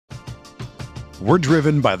We're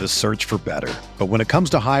driven by the search for better. But when it comes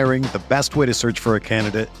to hiring, the best way to search for a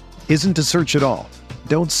candidate isn't to search at all.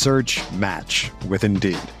 Don't search, match with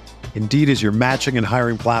Indeed. Indeed is your matching and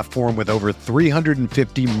hiring platform with over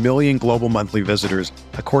 350 million global monthly visitors,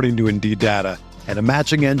 according to Indeed data, and a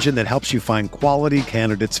matching engine that helps you find quality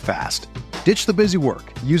candidates fast. Ditch the busy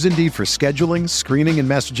work. Use Indeed for scheduling, screening, and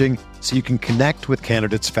messaging so you can connect with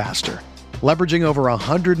candidates faster. Leveraging over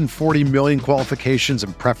 140 million qualifications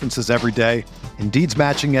and preferences every day, Indeed's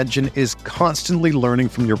matching engine is constantly learning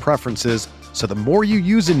from your preferences, so the more you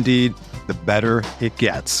use Indeed, the better it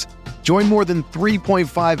gets. Join more than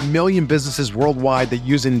 3.5 million businesses worldwide that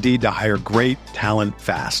use Indeed to hire great talent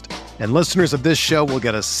fast. And listeners of this show will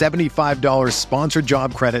get a $75 sponsored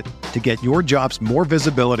job credit to get your jobs more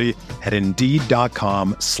visibility at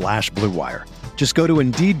Indeed.com/Blue Wire. Just go to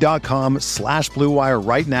Indeed.com/Blue Wire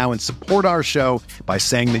right now and support our show by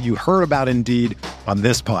saying that you heard about Indeed on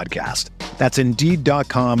this podcast. That's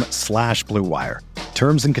Indeed.com/Blue Wire.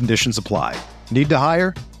 Terms and conditions apply. Need to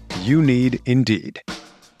hire? You need Indeed.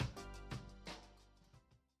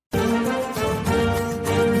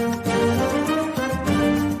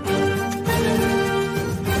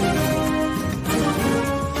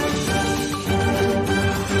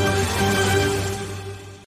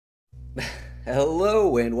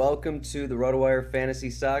 Hello and welcome to the RotoWire Fantasy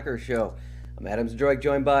Soccer Show. I'm Adam Zdroik,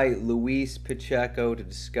 joined by Luis Pacheco to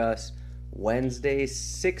discuss Wednesday's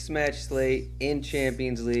six-match slate in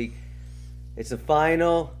Champions League. It's the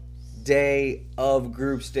final day of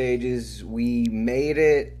group stages. We made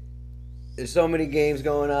it. There's so many games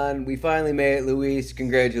going on. We finally made it, Luis.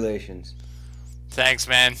 Congratulations. Thanks,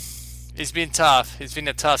 man. It's been tough. It's been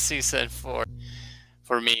a tough season for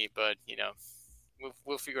me, but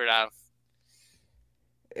we'll figure it out.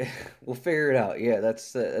 We'll figure it out. Yeah,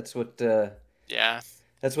 that's what. Yeah,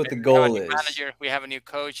 that's what the goal is. Manager, we have a new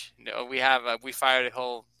coach. We fired the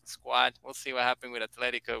whole squad. We'll see what happened with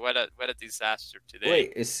Atletico. What a disaster today.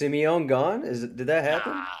 Wait, is Simeone gone? Did that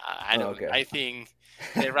happen? I don't. Okay. I think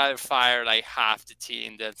they'd rather fire like half the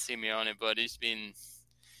team than Simeone. But it's been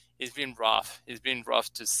rough. It's been rough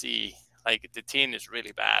to see. Like the team is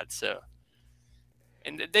really bad. So,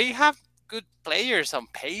 and they have good players on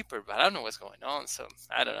paper, but I don't know what's going on. So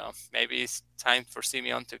I don't know. Maybe it's time for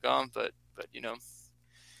Simeone to go, but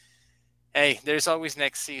hey, there's always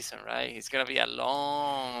next season, right? It's gonna be a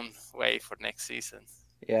long way for next season.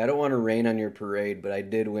 Yeah, I don't want to rain on your parade, but I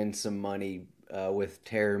did win some money with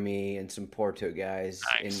Teremi and some Porto guys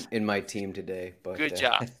in my team today. But good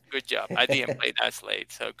job. I didn't play that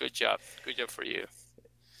slate, so good job for you.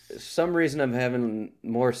 Some reason I'm having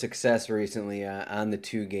more success recently on the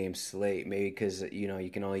 2-game slate, maybe because you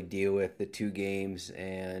can only deal with the 2 games,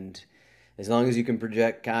 and as long as you can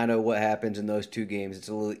project kind of what happens in those 2 games, it's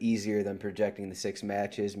a little easier than projecting the 6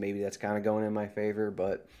 matches. Maybe that's kind of going in my favor.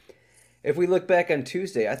 But if we look back on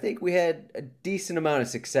Tuesday, I think we had a decent amount of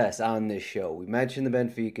success on this show. We mentioned the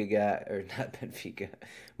Benfica guy, or not Benfica.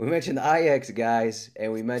 We mentioned the Ajax guys,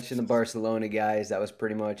 and we mentioned the Barcelona guys. That was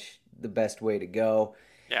pretty much the best way to go.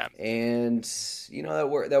 Yeah. And,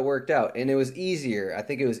 that worked out. And it was easier. I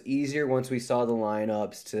think it was easier once we saw the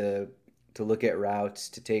lineups to look at routes,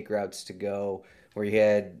 to take routes to go, where you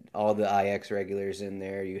had all the Ajax regulars in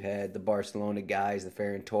there. You had the Barcelona guys, the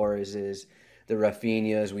Ferran Torreses, the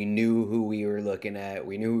Rafinhas. We knew who we were looking at.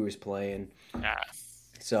 We knew who was playing. Yeah.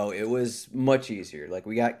 So it was much easier. Like,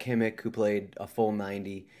 we got Kimmich, who played a full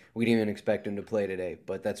 90. We didn't even expect him to play today,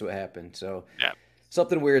 but that's what happened. So yeah.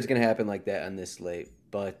 Something weird is going to happen like that on this slate.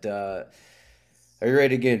 But are you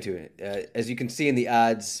ready to get into it? As you can see in the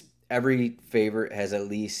odds, every favorite has at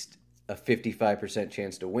least a 55%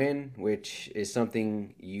 chance to win, which is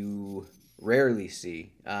something you rarely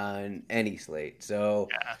see on any slate. So,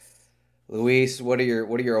 yeah. Luis, what are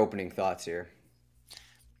your opening thoughts here?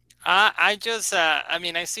 I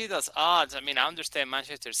see those odds. I understand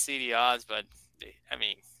Manchester City odds, but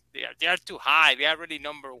they are too high. They are already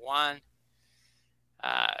number one.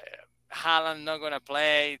 Haaland not going to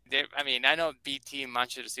play. I know B team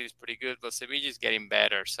Manchester City is pretty good, but Sevilla is getting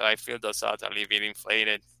better. So I feel those odds are a little bit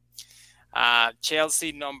inflated.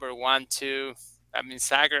 Chelsea number 1, 2.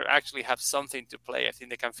 Zagreb actually have something to play. I think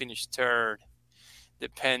they can finish third,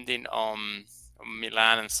 depending on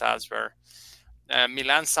Milan and Salzburg.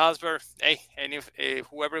 Milan-Salzburg, and if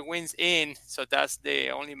whoever wins in, so that's the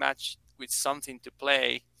only match with something to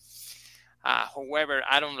play. However,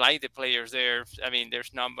 I don't like the players there.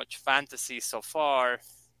 There's not much fantasy so far.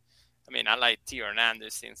 I like Theo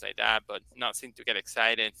Hernandez, things like that, but nothing to get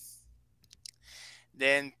excited.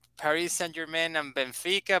 Then Paris Saint-Germain and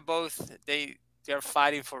Benfica, both they are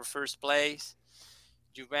fighting for first place.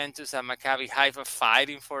 Juventus and Maccabi Haifa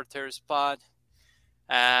fighting for third spot.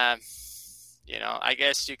 I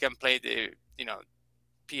guess you can play the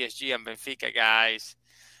PSG and Benfica guys.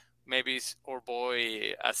 Maybe it's our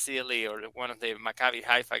boy Asili or one of the Maccabi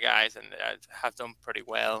Haifa guys, and have done pretty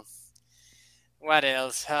well. What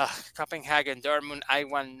else? Copenhagen, Dortmund. I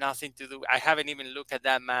want nothing to do. I haven't even looked at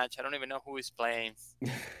that match. I don't even know who is playing.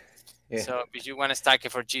 Yeah. So if you want to stack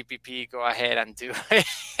it for GPP, go ahead and do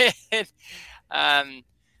it.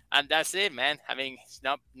 And that's it, man. I mean, it's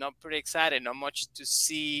not pretty exciting. Not much to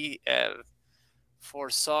see for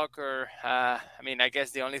soccer. I mean, I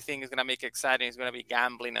guess the only thing is going to make it exciting is going to be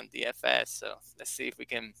gambling and DFS. So let's see if we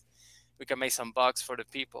can make some bucks for the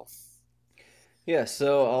people. Yeah,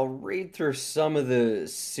 so I'll read through some of the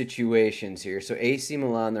situations here. So AC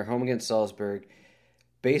Milan, they're home against Salzburg.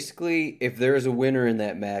 Basically, if there's a winner in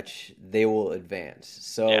that match, they will advance.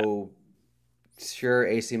 So sure,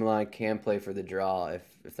 AC Milan can play for the draw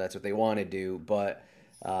if that's what they want to do, but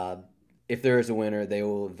if there is a winner, they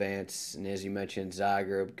will advance. And as you mentioned,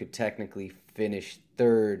 Zagreb could technically finish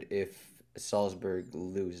third if Salzburg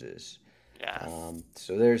loses. Yeah.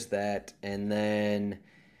 So there's that. And then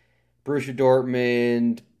Borussia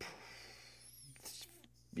Dortmund,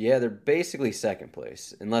 yeah, they're basically second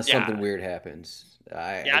place unless something weird happens.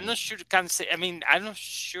 I'm not sure. I'm not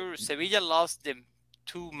sure. Sevilla lost the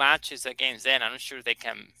 2 matches against them. I'm not sure they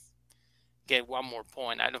can get one more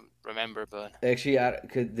point. I don't remember, but actually,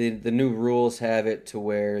 the new rules have it to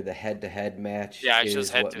where the head-to-head match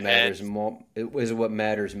is what matters. It was what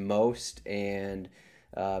matters most, and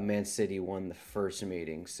Man City won the first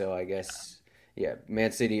meeting. So I guess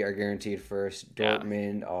Man City are guaranteed first.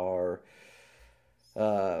 Dortmund are.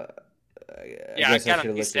 I guess I should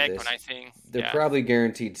have looked at this. I think they're probably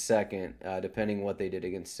guaranteed second, depending what they did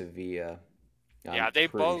against Sevilla. They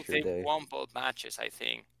won both matches, I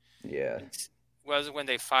think. Yeah, it was when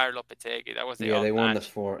they fired Lopetegui. That was the they won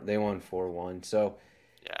match. They won 4-1. So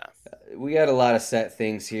we got a lot of set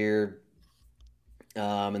things here.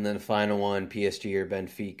 And then the final one, PSG or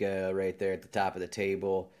Benfica, right there at the top of the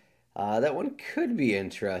table. That one could be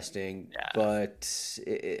interesting, but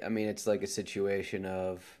it's like a situation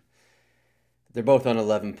of they're both on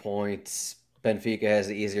 11 points. Benfica has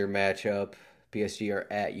the easier matchup. PSG are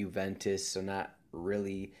at Juventus, so not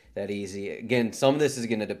really that easy. Again, some of this is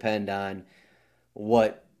going to depend on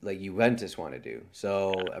what Juventus want to do.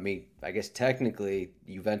 So, I guess technically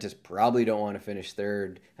Juventus probably don't want to finish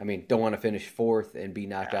third. Don't want to finish fourth and be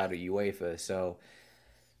knocked out of UEFA. So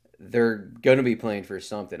they're going to be playing for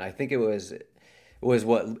something. I think it was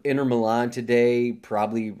what Inter Milan today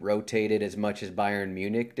probably rotated as much as Bayern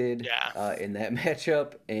Munich did in that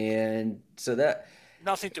matchup. And so that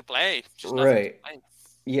nothing to play. Just right. To play.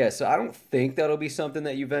 Yeah, so I don't think that'll be something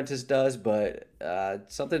that Juventus does, but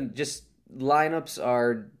something just lineups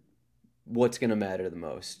are what's going to matter the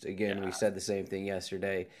most. Again, we said the same thing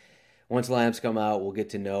yesterday. Once lineups come out, we'll get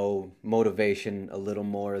to know motivation a little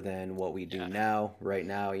more than what we do now. Right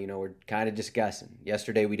now, we're kind of just guessing.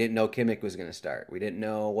 Yesterday, we didn't know Kimmich was going to start. We didn't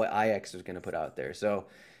know what Ajax was going to put out there. So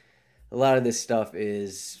a lot of this stuff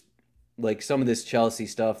is like some of this Chelsea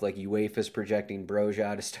stuff, like UEFA's projecting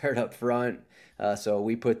Broja to start up front. So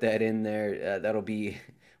we put that in there. That'll be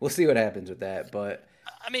 – we'll see what happens with that. But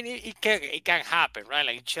it can happen, right?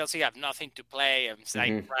 Like Chelsea have nothing to play. And it's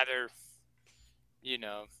like rather,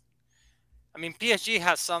 PSG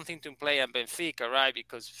has something to play at Benfica, right?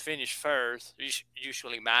 Because finish first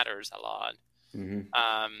usually matters a lot.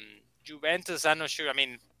 Mm-hmm. Juventus, I'm not sure.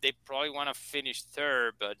 They probably want to finish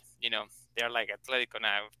third, but, they're like Atletico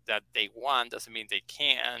now. That they won doesn't mean they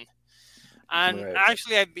can. And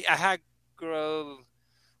actually, I have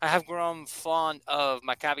grown fond of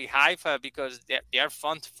Maccabi Haifa because they are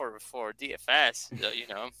fun for DFS. So,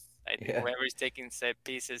 whoever is taking set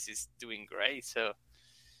pieces is doing great. So,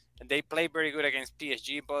 and they play very good against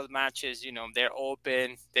PSG both matches. They're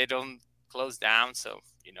open. They don't close down. So,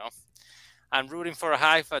 I'm rooting for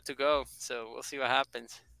Haifa to go. So we'll see what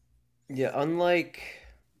happens. Yeah, unlike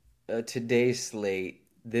today's slate,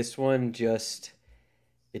 this one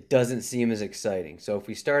it doesn't seem as exciting. So if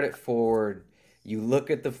we start at forward, you look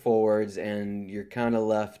at the forwards and you're kind of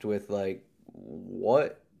left with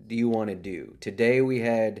what do you want to do? Today we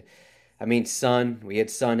had, Son. We had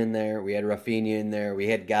Son in there. We had Rafinha in there. We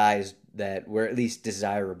had guys that were at least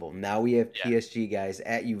desirable. Now we have PSG guys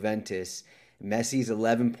at Juventus. Messi's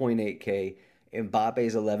 11.8K.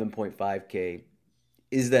 Mbappe's 11.5K.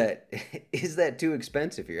 Is that too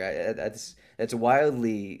expensive here? That's a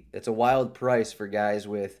wild price for guys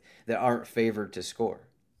that aren't favored to score.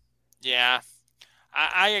 Yeah,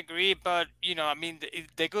 I agree, but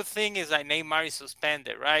the good thing is that Neymar is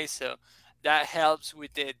suspended, right? So that helps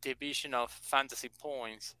with the division of fantasy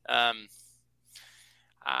points.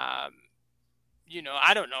 Um,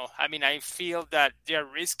 I don't know. I mean, I feel that they're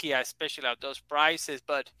risky, especially at those prices.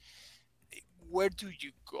 But where do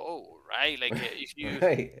you go, right? Like if you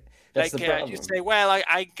Right. That's the you problem. say, well,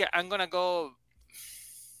 I'm gonna go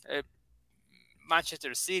uh,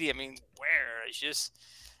 Manchester City. I mean, where? It's just,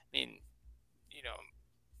 I mean, you know,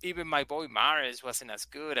 even my boy Mahrez wasn't as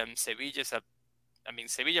good, and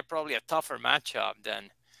Sevilla probably a tougher matchup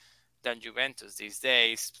than Juventus these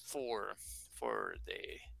days for the.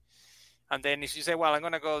 And then if you say, well, I'm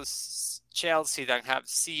gonna go Chelsea, then have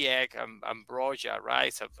Ziyech and Broja,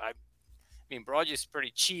 right? So I mean, Broja is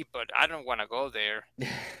pretty cheap, but I don't want to go there.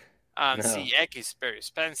 And No. Ziyech is very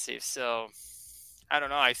expensive, so I don't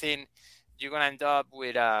know. I think you're gonna end up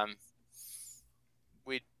with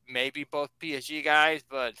maybe both PSG guys,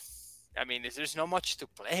 but I mean, there's not much to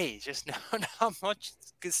play. Just not much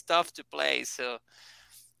good stuff to play. So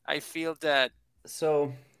I feel that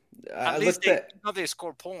So at I least look back. they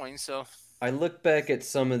score points. So I look back at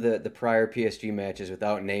some of the prior PSG matches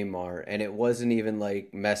without Neymar, and it wasn't even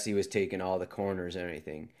like Messi was taking all the corners or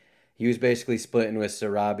anything. He was basically splitting with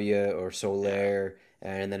Sarabia or yeah, Soler,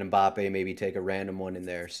 and then Mbappe maybe take a random one in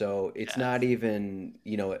there. So it's yeah, not even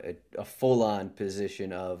a full on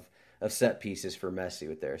position of set pieces for Messi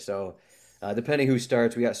with there. So depending who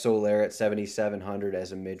starts, we got Soler at 7,700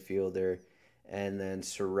 as a midfielder, and then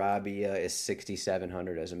Sarabia is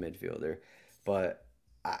 6,700 as a midfielder. But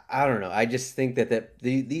I don't know. I just think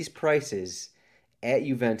these prices at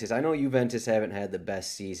Juventus. I know Juventus haven't had the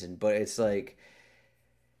best season, but it's like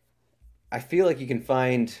I feel like you can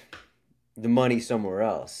find the money somewhere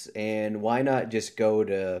else, and why not just go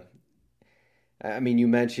to? I mean, you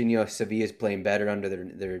mentioned Sevilla's playing better under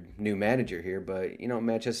their new manager here, but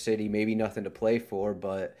Manchester City maybe nothing to play for,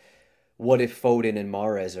 but what if Foden and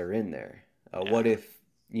Mahrez are in there? What yeah. if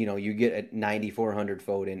you get a 9,400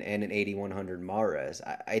 Foden and an 8,100 Mahrez?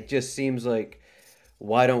 It just seems like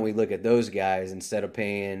why don't we look at those guys instead of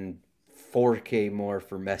paying 4K more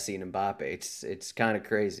for Messi and Mbappe? It's kind of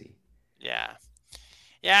crazy. Yeah,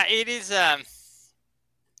 yeah. It is. I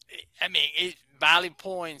mean, valid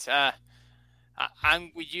points.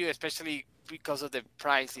 I'm with you, especially because of the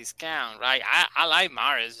price discount, right? I like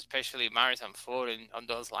Maris, especially Maris and Foden on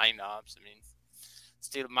those lineups. I mean,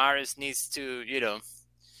 still Maris needs to,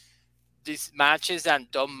 these matches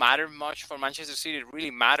that don't matter much for Manchester City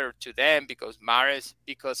really matter to them because Maris,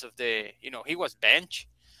 because of he was bench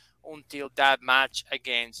until that match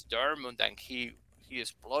against Dortmund, and he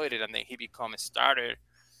exploited, and then he became a starter,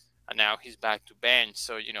 and now he's back to bench.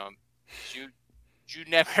 So you you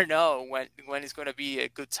never know when it's going to be a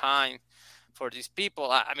good time for these people.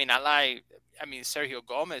 I mean, Sergio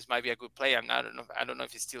Gomez might be a good player. I don't know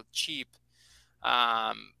if he's still cheap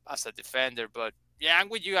as a defender, but yeah, I'm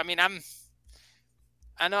with you. I mean,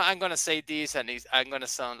 I know I'm gonna say this, and I'm gonna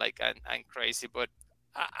sound like I'm crazy, but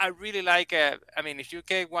I really like. I mean, if you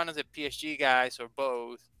get one of the PSG guys or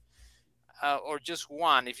both, or just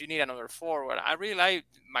one, if you need another forward, I really like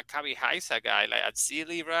Maccabi Haifa guy, like at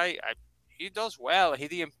Zili, right? He does well. He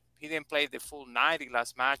didn't play the full 90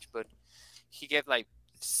 last match, but he get like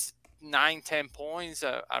 9-10 points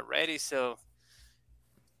already. So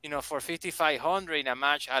for 5,500 in a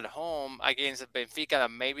match at home against a Benfica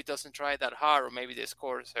that maybe doesn't try that hard, or maybe they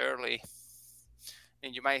scores early,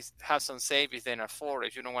 and you might have some savings then at four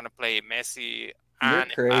if you don't want to play Messi You're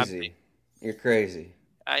and Mbappe. crazy. You're crazy.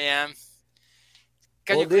 I am.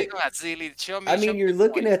 Can Well, you click on that, Zili? Show I me mean, you're the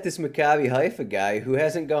looking point. at this Maccabi Haifa guy who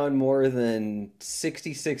hasn't gone more than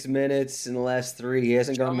 66 minutes in the last three. He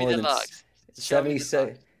hasn't Show gone me more the than logs. Show me the logs.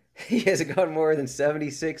 77. He hasn't gone more than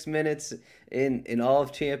 76 minutes in all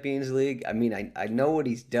of Champions League. I mean, I know what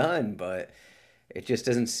he's done, but it just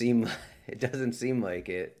doesn't seem it doesn't seem like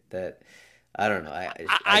it. That I don't know. I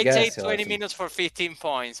I guess take he'll have 20 some. minutes for 15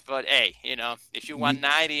 points, but hey, if you want You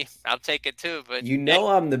 90, I'll take it too. But you hey, know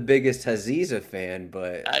I'm the biggest Haziza fan,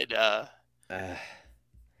 but I uh,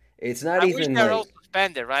 it's not I wish even they're all like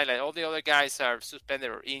suspended, right? Like all the other guys are suspended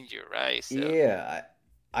or injured, right? So yeah.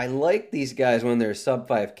 I like these guys when they're sub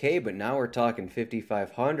 5K, but now we're talking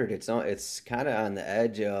 5,500. It's kind of on the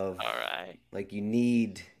edge of all right, like you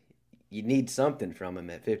need something from him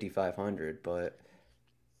at 5,500, but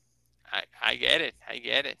I get it. I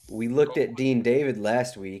get it. we looked Go at Dean David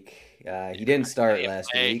last week. He didn't I start didn't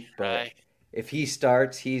last play, week, but right? if he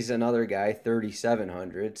starts, he's another guy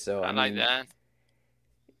 3,700. So I like that.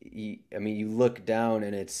 I mean, you look down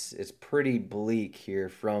and it's pretty bleak here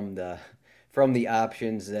from the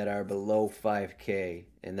options that are below 5K,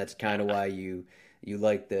 and that's kind of Yeah, why you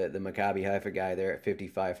like the Maccabi Haifa guy there at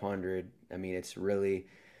 5,500. I mean, it's really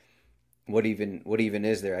what even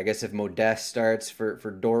is there? I guess if Modest starts for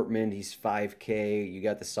Dortmund, he's 5K. You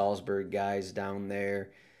got the Salzburg guys down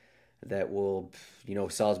there that will,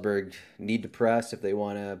 Salzburg need to press if they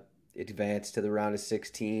want to advance to the round of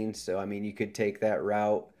 16. So I mean, you could take that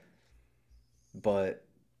route, but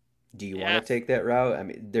do you want Yeah, to take that route? I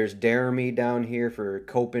mean, there's Jeremy down here for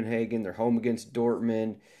Copenhagen. They're home against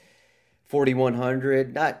Dortmund.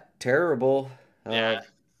 4,100, not terrible. yeah.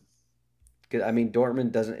 'Cause, I mean,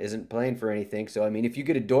 Dortmund isn't playing for anything. So I mean, if you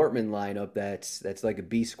get a Dortmund lineup that's like a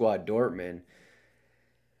B squad Dortmund,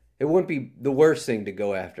 it wouldn't be the worst thing to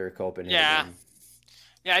go after Yeah, Copenhagen.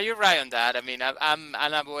 yeah, you're right on that. I mean, I'm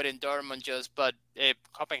avoiding Dortmund just, but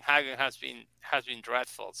Copenhagen has been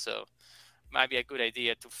dreadful, so might be a good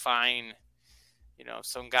idea to find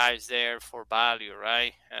some guys there for value,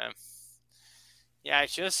 right? Yeah,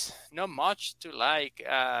 it's just not much to like,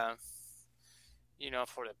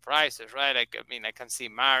 for the prices, right? Like, I mean, I can see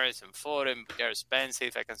Maris and Foden, but they're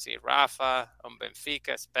expensive. I can see Rafa on Benfica,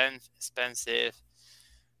 expensive.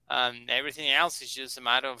 Everything else is just a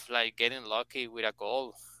matter of like getting lucky with a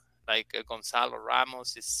goal. Like Gonzalo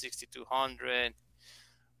Ramos is 6,200.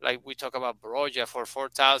 Like we talk about Broja for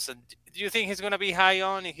 4,000. Do you think he's gonna be high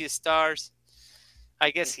on if he starts?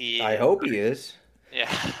 I guess he I is. hope he is. Yeah,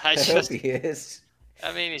 I hope he is.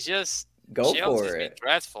 I mean, it's just Go Chelsea's for been it.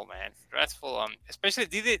 dreadful, man. Dreadful. Especially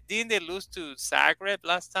didn't they lose to Zagreb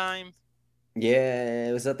last time?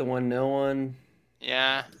 Yeah, was that the 1-0 one?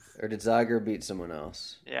 Yeah, Or did Zagreb beat someone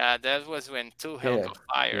else? yeah. That was when Tuchel Yeah. got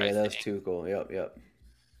fired, I Yeah, that was think. too cool. Yep, yep.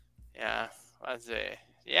 Yeah, was it?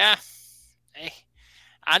 Yeah. Eh,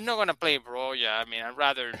 I'm not gonna play Broja. I mean, I'd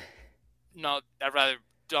rather not. I'd rather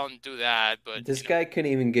don't do that. But This guy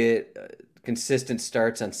couldn't even get consistent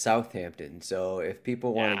starts on Southampton. So if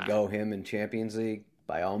people want to yeah, go him in Champions League,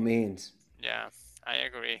 by all means. yeah, I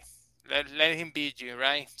agree. Let him beat you,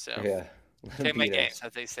 right? So Yeah, let him take my beat games, us.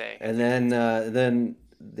 as they say. And then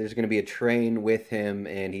there's going to be a train with him,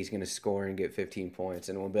 and he's going to score and get 15 points,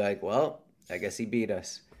 and we'll be like, well, I guess he beat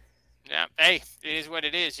us. Yeah. Hey, it is what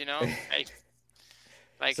it is. Hey,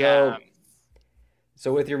 like So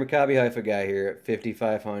so with your Maccabi Haifa guy here at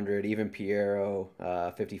 5,500, even Piero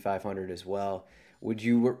 5,500 as well. Would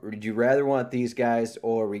you rather want these guys,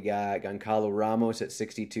 or we got Goncalo Ramos at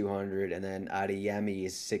 6,200 and then Adeyemi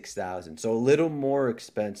is 6,000. So a little more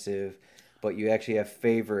expensive, but you actually have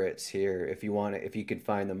favorites here if you could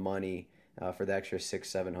find the money for the extra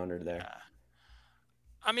 6,700 there.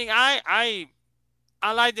 I mean, I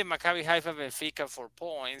like the Maccabi Haifa Benfica for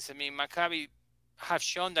points. I mean, Maccabi have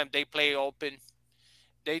shown that they play open.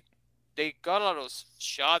 They they got a lot of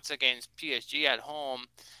shots against PSG at home,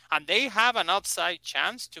 and they have an upside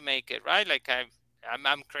chance to make it, right? Like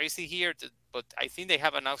I'm crazy here, but I think they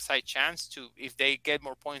have an upside chance to, if they get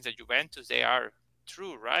more points than Juventus, they are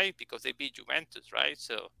through, right? Because they beat Juventus, right?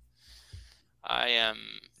 So I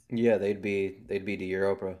am, Yeah, they'd be to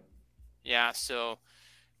Europa. yeah. So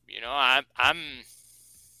I'm. I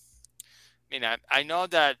mean, I know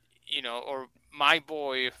that or my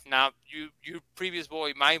boy now, you previous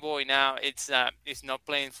boy, my boy now, it's not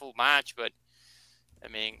playing full match, but I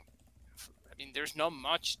mean, there's not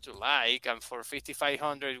much to like, and for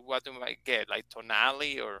 5,500, what do I get? Like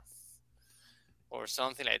Tonali or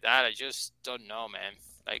something like that? I just don't know, man.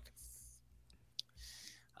 Like,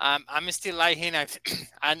 I'm still liking.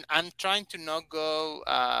 I'm trying to not go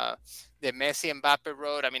the Messi Mbappe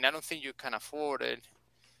road. I mean, I don't think you can afford it.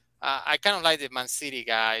 I kind of like the Man City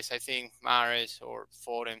guys. I think Maris or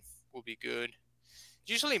Foden would be good.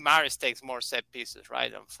 Usually Maris takes more set pieces,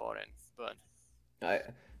 right, than Foden. But I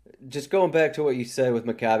just going back to what you said with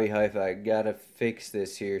Maccabi Haifa, I gotta fix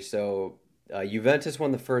this here. So Juventus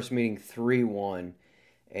won the first meeting 3-1,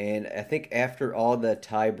 and I think after all the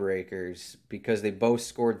tiebreakers, because they both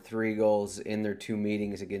scored 3 goals in their two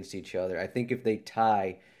meetings against each other, I think if they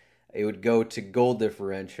tie, it would go to goal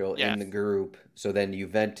differential yeah, in the group. So then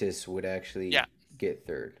Juventus would actually yeah, get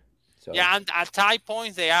third. So yeah. And at tie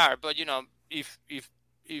points they are, but if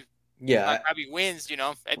yeah, Maccabi wins,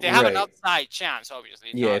 they have an right. upside chance.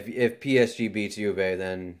 Obviously, Yeah, not. if PSG beats Juve,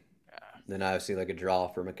 then Uh, obviously like a draw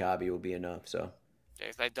for Maccabi will be enough. So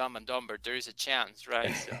it's like Dumb and Dumber. There is a chance,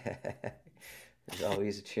 right? So there's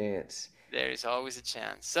always a chance. there is always a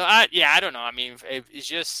chance. So I don't know. I mean, it's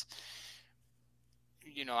just.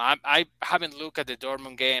 I haven't looked at the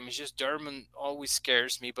Dortmund game. It's just Dortmund always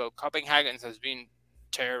scares me, but Copenhagen has been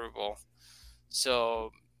terrible.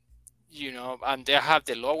 So, and they have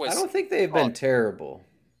the I lowest. don't think they've Oh, been terrible.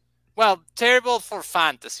 well, terrible for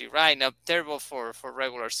fantasy, right? Not terrible for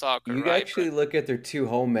regular soccer, You right? actually look at their two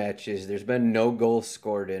home matches. There's been no goals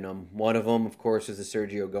scored in them. One of them, of course, was the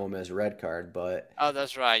Sergio Gomez red card, but Oh,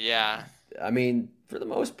 that's right. Yeah. I mean, for the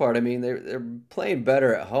most part, I mean they're playing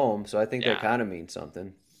better at home, so I think that Yeah, kind of means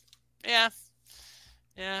something. yeah,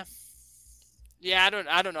 yeah, yeah.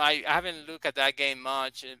 I don't know. I haven't looked at that game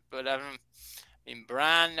much, but I don't. I mean,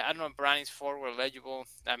 Brand. I don't know if Brand is forward eligible.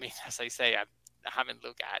 I mean, as I say, I haven't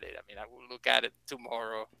looked at it. I mean, I will look at it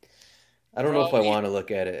tomorrow. I don't know if I Probably. want to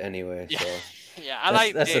look at it anyway, Yeah, so yeah. I that's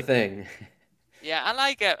like that's the the. thing. Yeah, I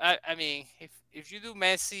like it. I mean, if you do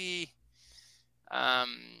Messi,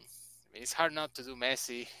 it's hard not to do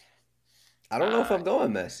Messi. I don't know if Uh, I'm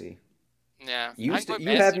going Messi. yeah, You I'm going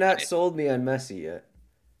you have Messi, but not sold me on Messi yet.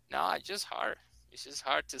 no, it's just hard. It's just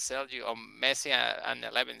hard to sell you on Messi and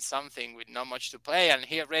 11 something with not much to play, and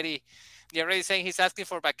they're already saying he's asking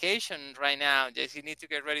for vacation right now. Just he needs to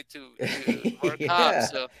get ready to World Cup. Yeah,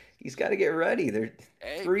 So he's got to get ready. They're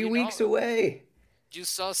hey, 3 weeks away. you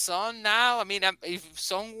saw Son now. I mean, if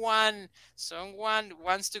someone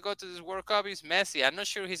wants to go to this World Cup, it's Messi. I'm not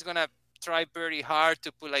sure he's gonna try very hard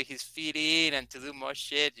to put like his feet in and to do more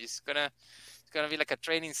shit. It's gonna be like a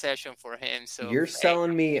training session for him. So You're hey,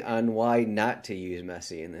 selling me on why not to use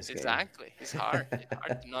Messi in this game. exactly. It's hard.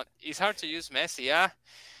 It's hard to use Messi, yeah.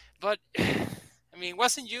 But I mean,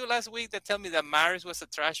 wasn't you last week that told me that Maris was a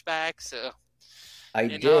trash bag? So I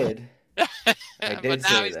you know. did. I But did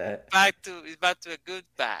now say that. he's back to a good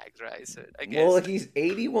bag, right? So I Well, guess he's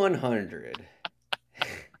 8,100.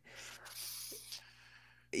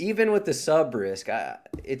 Even with the sub risk,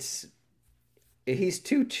 he's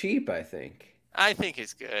too cheap, I think. I think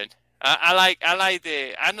it's good. I like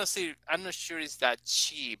the. I'm not sure it's that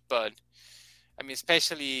cheap, but I mean,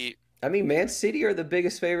 especially I mean, Man City are the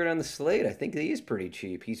biggest favorite on the slate. I think he is pretty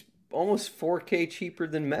cheap. He's almost 4K cheaper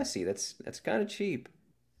than Messi. That's kind of cheap.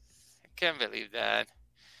 I can't believe that.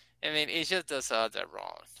 I mean, it's just those odds are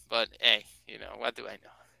wrong. But hey, what do I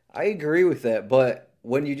know? I agree with that, but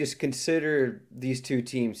when you just consider these two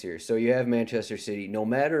teams here, so you have Manchester City, no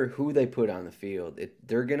matter who they put on the field,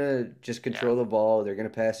 they're going to just Yeah, control the ball, they're going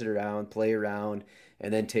to pass it around, play around,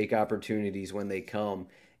 and then take opportunities when they come.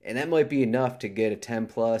 And that might be enough to get a 10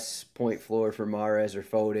 plus point floor for Mahrez or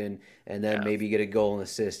Foden, and then yeah, maybe get a goal and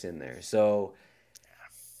assist in there. So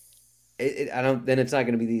I don't. Then it's not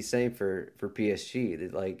going to be the same for PSG.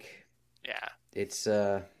 Like yeah. it's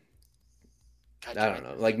God, I don't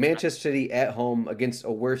know. Like Manchester City at home against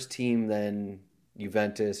a worse team than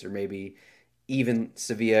Juventus or maybe even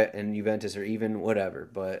Sevilla and Juventus or even whatever.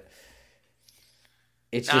 But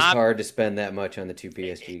it's just Nah, hard to spend that much on the two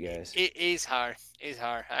it, PSG guys. it is hard. It's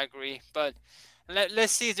hard. I agree. But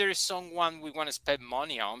let's see if there is someone we want to spend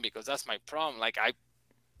money on because that's my problem. Like I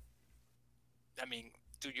mean,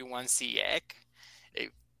 do you want Ziyech?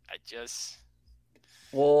 I just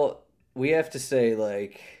Well, we have to say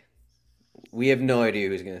like we have no idea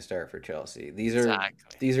who's going to start for Chelsea.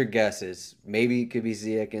 exactly. These are guesses. Maybe it could be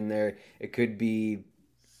Ziyech in there. It could be.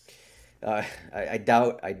 I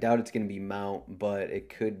doubt it's going to be Mount, but it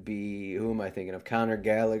could be. Who am I thinking of? Conor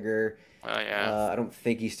Gallagher. Oh yeah, I don't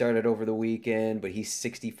think he started over the weekend, but he's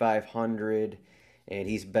 6,500, and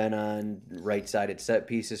he's been on right-sided set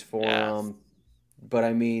pieces for yeah, him. But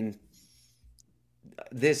I mean,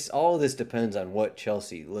 all of this depends on what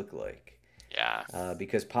Chelsea look like. yeah,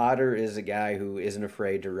 Because Potter is a guy who isn't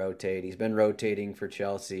afraid to rotate. He's been rotating for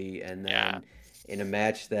Chelsea, and yeah, then in a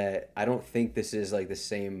match that I don't think this is like the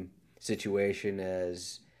same situation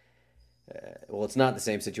as. Well, it's not the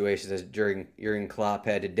same situation as Jurgen Klopp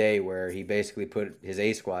had today, where he basically put his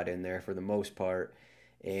A squad in there for the most part,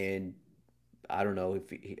 and I don't know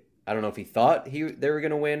if he thought they were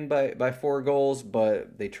going to win by 4 goals,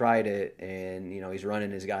 but they tried it, and he's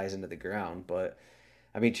running his guys into the ground. But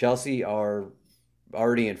I mean, Chelsea are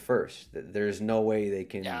already in first. There's no way they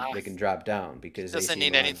can yeah. drop down because Doesn't AC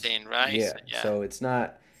need Milan's anything, right? yeah. So, yeah. So it's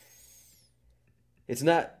not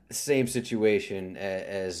the same situation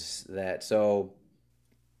as that. So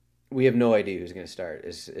we have no idea who's going to start.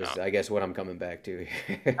 Is No. I guess what I'm coming back to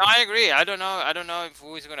here. No, I agree. I don't know. I don't know if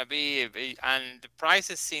who is gonna be. And the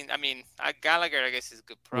prices seem. I mean, Gallagher, I guess, is a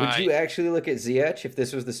good Would price. you actually look at Ziyech if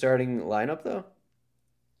this was the starting lineup though?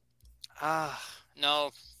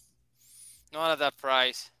 No, not at that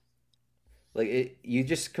price. Like you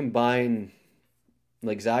just combine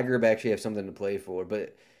like Zagreb actually have something to play for,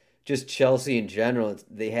 but just Chelsea in general,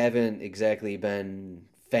 they haven't exactly been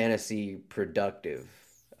fantasy productive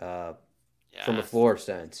from a Yeah, floor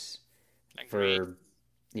sense agreed.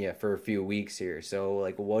 for a few weeks here. So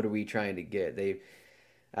like, what are we trying to get?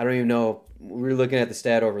 I don't even know. We were looking at the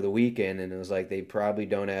stat over the weekend, and it was like they probably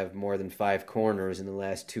don't have more than 5 corners in the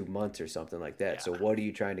last 2 months or something like that. So Yeah, what are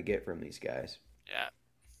you trying to get from these guys? yeah,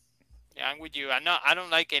 yeah. I'm with you. I don't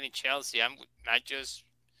like any Chelsea. I just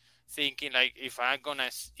thinking like if I don't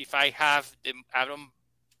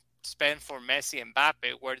spend for Messi and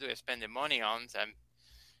Mbappe, where do I spend the money on? And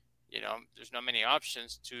there's not many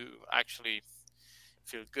options to actually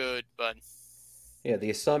feel good. But Yeah, the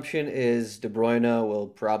assumption is De Bruyne will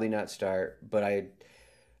probably not start, but I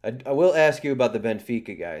will ask you about the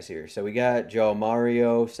Benfica guys here. So we got Joe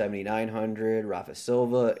Mario 7,900, Rafa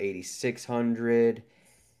Silva 8,600,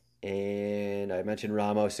 and I mentioned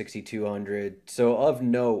Ramos 6,200. So of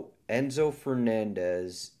note, Enzo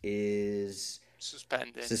Fernandez is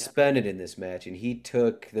suspended in this match, and he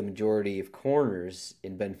took the majority of corners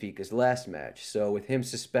in Benfica's last match. So with him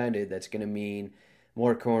suspended, that's going to mean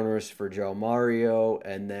more corners for Joe Mario,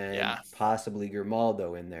 and then possibly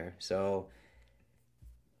Grimaldo in there. So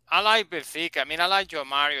I like Benfica. I mean, I like Joe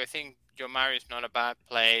Mario. I think Joe Mario is not a bad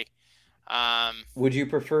play. Would you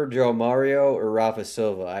prefer Joe Mario or Rafa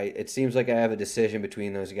Silva? It seems like I have a decision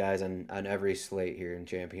between those guys on every slate here in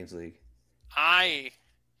Champions League.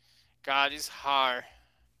 God, it's hard.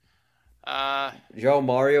 Joe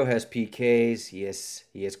Mario has PKs. He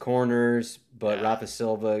has corners, but Rafa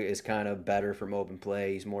Silva is kind of better from open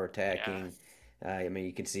play. He's more attacking. I mean,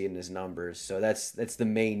 you can see it in his numbers. So that's the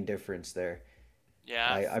main difference there.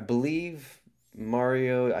 Yeah. I believe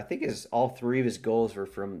Mario, I think all three of his goals were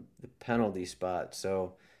from the penalty spot.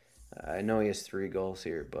 So I know he has 3 goals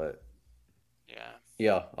here, but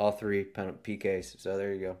yeah, all 3 PKs. So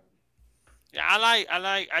there you go. Yeah,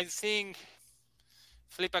 I think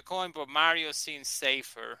flip a coin, but Mario seems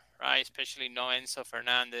safer, right? Especially no Enzo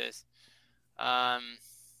Fernandez. Yeah,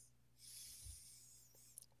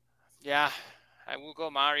 I will go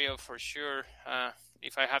Mario for sure.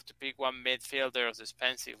 If I have to pick one midfielder, an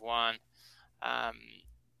expensive one.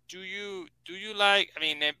 Do you like? I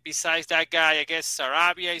mean, besides that guy, I guess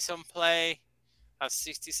Sarabia is on play at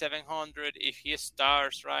 6,700 if he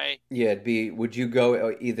starts, right? Yeah, it'd be. Would you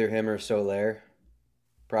go either him or Soler?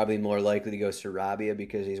 Probably more likely to go Sarabia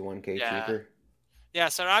because he's 1K cheaper. Yeah,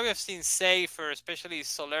 Sarabia seems safer, especially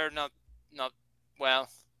Soler not well.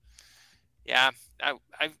 Yeah, I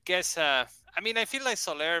guess. I mean, I feel like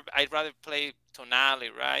Soler. I'd rather play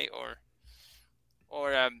Tonali, right?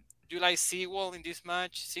 Or do you like Seawall in this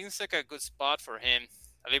match? Seems like a good spot for him.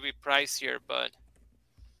 A little bit pricier, but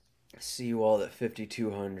Seawall at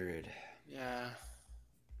 5,200. Yeah,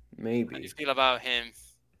 maybe. How do you feel about him?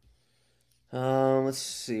 Let's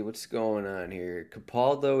see what's going on here.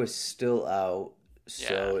 Capaldo is still out,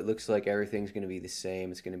 so it looks like everything's going to be the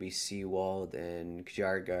same. It's going to be Seawald and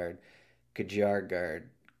Kjaergaard.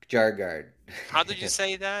 How did you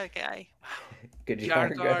say that, guy?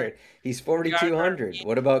 Kjaergaard. He's 4,200.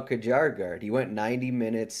 What about Kjaergaard? He went 90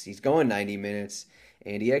 minutes. He's going 90 minutes,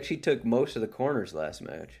 and he actually took most of the corners last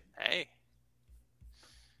match. Hey,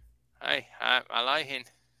 I like him.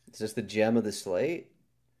 Is this the gem of the slate?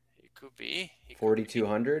 Could be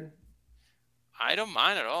 4,200. I don't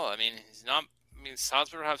mind at all. I mean, it's not. I mean,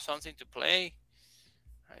 Salzburg have something to play.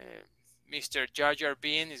 Mr. Jar Jar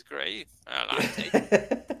Bean is great. I like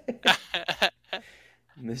it.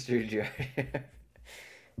 Mr. Jar.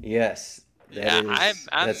 Yes,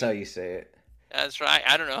 that's how you say it. That's right.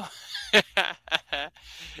 I don't know.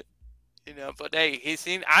 But hey, he's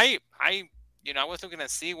seen. I was looking at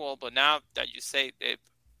Seawall, but now that you say the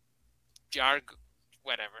Jar,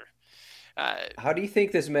 whatever. How do you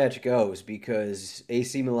think this match goes? Because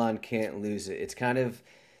AC Milan can't lose it. It's kind of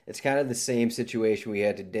the same situation we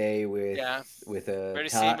had today with very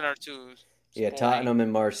similar to Sporting. Tottenham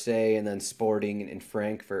and Marseille, and then Sporting and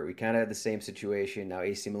Frankfurt. We kind of had the same situation. Now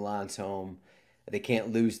AC Milan's home. They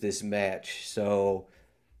can't lose this match. So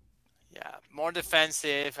more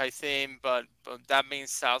defensive, I think, but that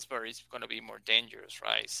means Salzburg is going to be more dangerous,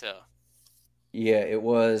 right? So. Yeah, it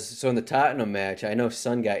was. So in the Tottenham match, I know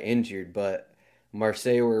Son got injured, but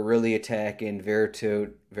Marseille were really attacking.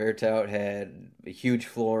 Vertout had a huge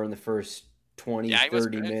floor in the first 20,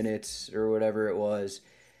 30 minutes or whatever it was.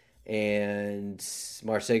 And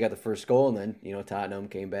Marseille got the first goal, and then, Tottenham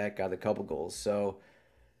came back, got a couple goals. So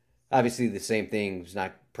obviously the same thing is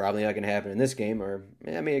probably not going to happen in this game, or,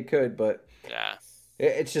 I mean, it could, but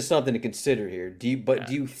it's just something to consider here. Do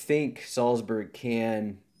you think Salzburg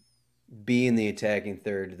can be in the attacking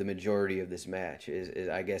third the majority of this match is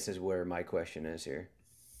I guess is where my question is here.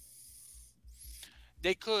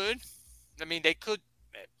 They could. I mean,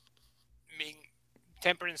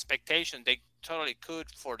 tempering expectation, they totally could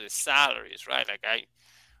for the salaries, right? Like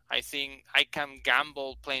I think I can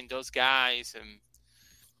gamble playing those guys and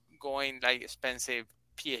going like expensive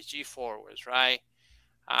PSG forwards, right?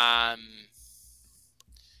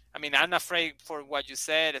 I mean, I'm afraid for what you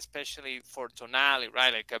said, especially for Tonali,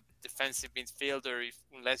 right? Like a defensive midfielder,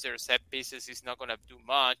 unless they're set pieces, he's not going to do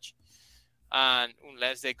much. And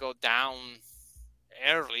unless they go down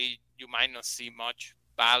early, you might not see much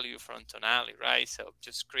value from Tonali, right? So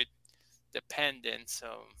just crit dependent.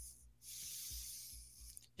 So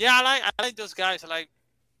yeah, I like those guys. I like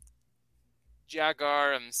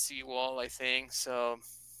Jaguar and Seawall, I think. So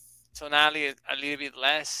Tonali a little bit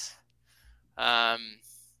less. And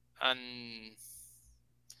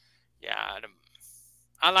yeah,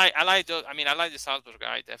 I like those. I mean, I like the Salzburg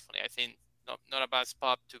guy definitely. I think not a bad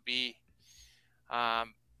spot to be. I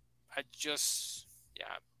just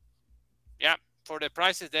yeah for the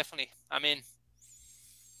prices definitely. I mean,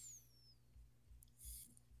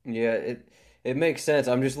 Yeah, it makes sense.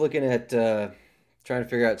 I'm just looking at trying to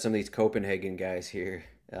figure out some of these Copenhagen guys here.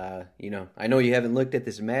 I know you haven't looked at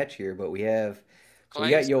this match here, but we have. So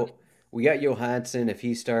Clays. We got Johansson if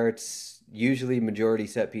he starts. Usually majority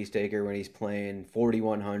set piece taker when he's playing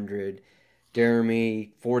 4,100.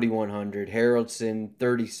 Jeremy 4,100. Haraldson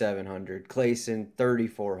 3,700. Clayson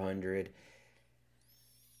 3,400.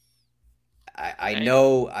 I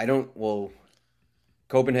know I don't. Well,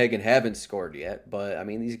 Copenhagen haven't scored yet, but I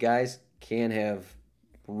mean these guys can have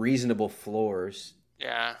reasonable floors.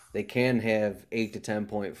 Yeah. They can have 8 to 10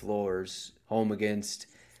 point floors home against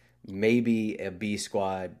maybe a B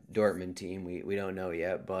squad Dortmund team. We don't know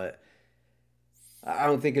yet, but I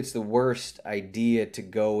don't think it's the worst idea to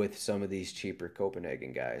go with some of these cheaper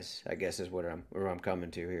Copenhagen guys. I guess is where I'm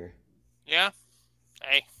coming to here. Yeah.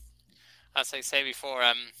 Hey, as I say before,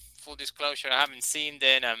 full disclosure, I haven't seen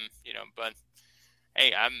them. But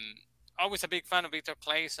hey, I'm always a big fan of Victor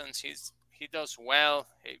Claesson. He does well.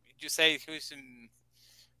 You say who's in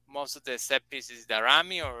most of the set pieces,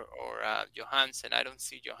 Darami or Johansson? I don't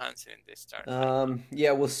see Johansson in this start.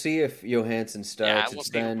 Yeah, we'll see if Johansson starts. Yeah, we'll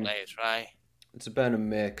see who plays, right? It's been a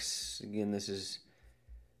mix. Again, this is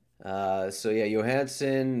so yeah,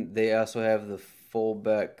 Johansson. They also have the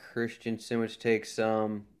fullback Christensen, which takes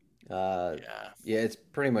some. Yeah, it's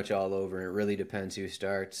pretty much all over. It really depends who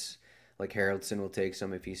starts. Like Haraldson will take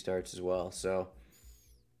some if he starts as well. So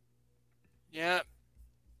yeah.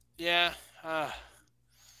 I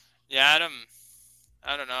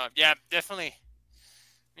don't know. Yeah, definitely.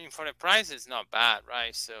 I mean, for the price, it's not bad,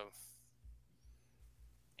 right? So,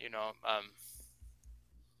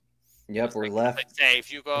 yep, we're left. Let's say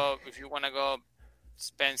if you want to go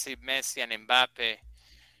expensive Messi and Mbappe,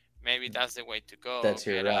 maybe that's the way to go. That's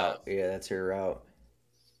your route. Yeah, that's your route.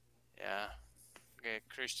 Yeah. Okay,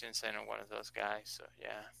 Christensen or one of those guys. So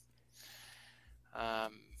yeah.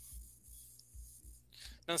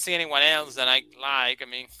 Don't see anyone else that I like. I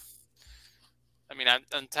mean,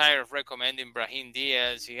 I'm tired of recommending Brahim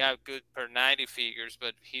Diaz. He have good per 90 figures,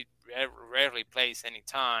 but he rarely plays any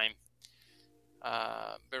time.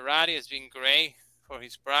 Berardi has been great for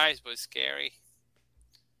his price, but scary.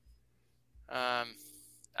 I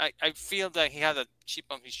feel that he had a chip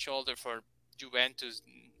on his shoulder for Juventus,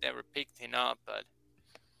 never picked him up, but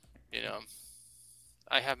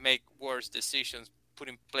I have made worse decisions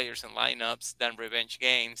putting players in lineups than revenge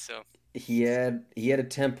games. So he had a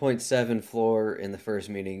 10.7 floor in the first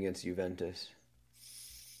meeting against Juventus.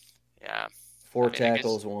 Yeah. 4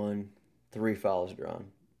 tackles, 3 fouls drawn.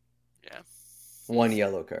 Yeah. 1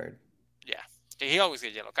 yellow card. Yeah. He always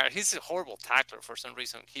gets yellow card. He's a horrible tackler for some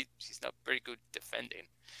reason. He's not very good defending.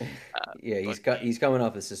 Yeah, he's coming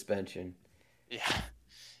off a suspension. Yeah.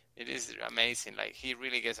 It is amazing. Like, he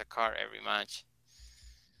really gets a card every match.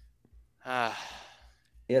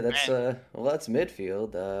 Yeah, that's that's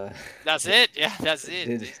midfield. That's it. Yeah, that's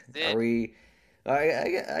it. Are we?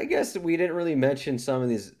 I guess we didn't really mention some of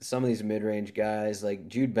these mid-range guys. Like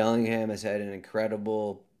Jude Bellingham has had an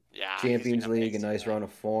incredible Champions League, a nice run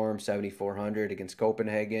of form, 7,400 against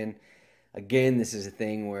Copenhagen. Again, this is a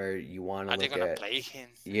thing where you want to look at. Are they going to play him?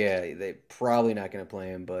 Yeah, they probably not going to play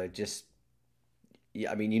him, but just.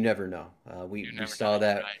 Yeah, I mean, you never know. We saw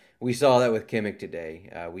that. Right. We saw that with Kimmich today.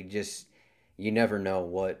 You never know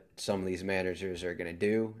what some of these managers are going to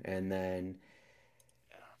do, and then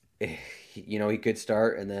he could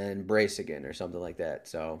start and then brace again or something like that.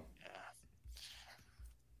 So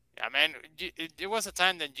yeah, man, there was a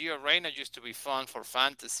time that Gio Reyna used to be fun for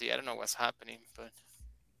fantasy. I don't know what's happening, but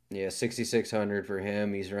yeah, 6,600 for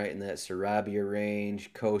him. He's right in that Sarabia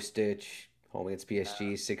range. Kostic home against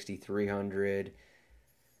PSG, 6,300.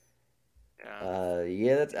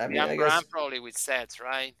 Yeah, that's. I guess probably with sets,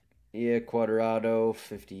 right? Yeah, Cuadrado,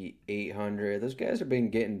 5,800. Those guys have been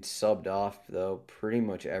getting subbed off, though, pretty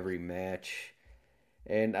much every match.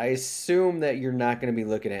 And I assume that you're not going to be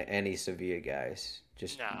looking at any Sevilla guys.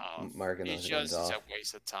 Just marking those guys off. It's just a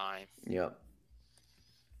waste of time. Yep.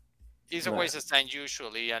 He's a waste of time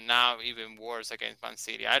usually, and now even worse against Man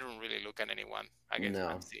City. I don't really look at anyone against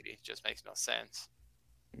Man City. It just makes no sense.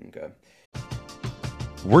 Okay.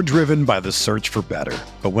 We're driven by the search for better.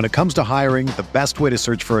 But when it comes to hiring, the best way to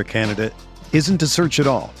search for a candidate isn't to search at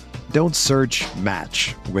all. Don't search,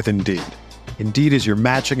 match with Indeed. Indeed is your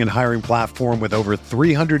matching and hiring platform with over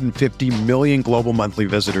 350 million global monthly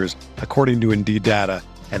visitors, according to Indeed data,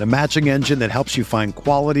 and a matching engine that helps you find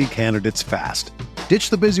quality candidates fast. Ditch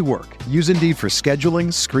the busy work. Use Indeed for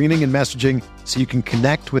scheduling, screening, and messaging so you can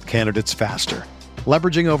connect with candidates faster.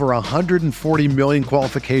 Leveraging over 140 million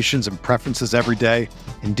qualifications and preferences every day,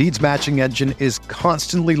 Indeed's matching engine is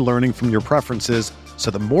constantly learning from your preferences,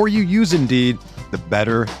 so the more you use Indeed, the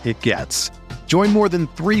better it gets. Join more than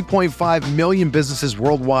 3.5 million businesses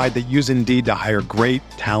worldwide that use Indeed to hire great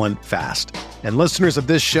talent fast. And listeners of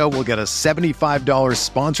this show will get a $75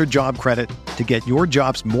 sponsored job credit to get your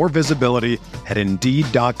jobs more visibility at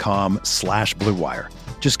Indeed.com/Blue Wire.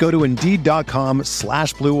 Just go to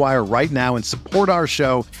Indeed.com/Blue Wire right now and support our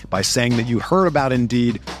show by saying that you heard about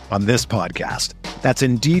Indeed on this podcast. That's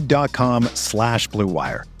Indeed.com/Blue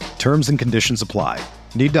Wire. Terms and conditions apply.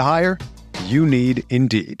 Need to hire? You need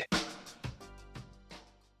Indeed.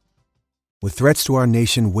 With threats to our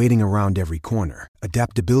nation waiting around every corner,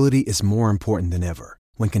 adaptability is more important than ever.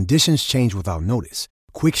 When conditions change without notice,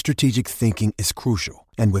 quick strategic thinking is crucial.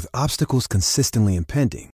 And with obstacles consistently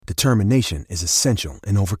impending, determination is essential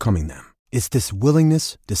in overcoming them. It's this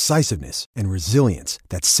willingness, decisiveness, and resilience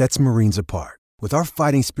that sets Marines apart. With our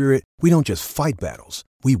fighting spirit, we don't just fight battles,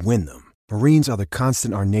 we win them. Marines are the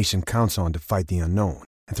constant our nation counts on to fight the unknown.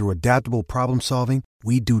 And through adaptable problem solving,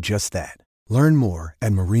 we do just that. Learn more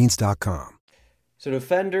at Marines.com. So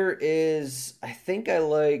defender is, I think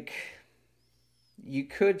you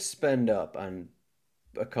could spend up on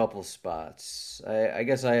a couple spots. I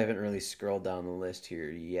guess I haven't really scrolled down the list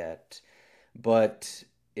here yet. But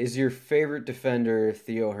is your favorite defender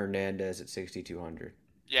Theo Hernandez at 6,200?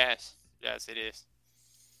 Yes, it is.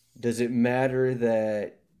 Does it matter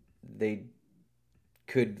that they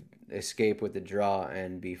could escape with the draw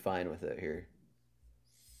and be fine with it here?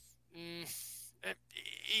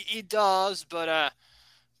 It does, but at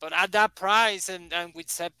that price and with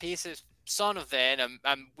set pieces, some of them,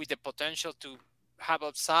 and with the potential to have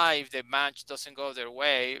upside if the match doesn't go their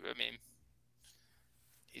way. I mean,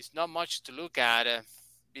 it's not much to look at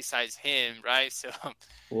besides him, right? So,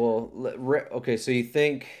 well, okay. So you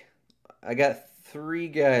think I got three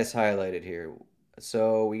guys highlighted here.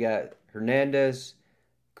 So we got Hernandez,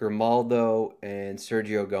 Grimaldo, and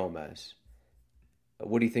Sergio Gomez.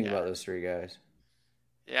 What do you think about those three guys?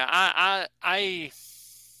 Yeah, I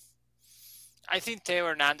think Theo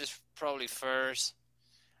Hernandez probably first.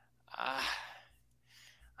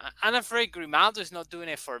 I'm afraid Grimaldo is not doing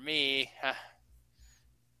it for me. I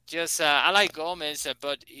like Gomez,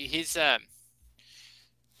 but he's I'm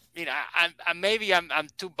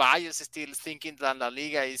too biased still thinking that La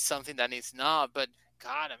Liga is something that it's not. But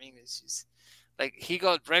God, I mean, it's just like he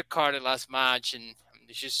got red carded last match and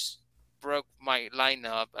it just broke my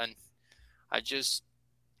lineup, and I just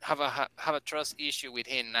have a trust issue with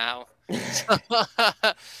him now.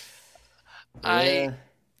 I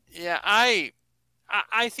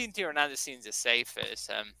think Theo Hernandez seems the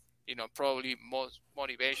safest. Probably most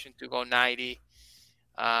motivation to go 90.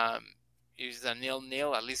 He's a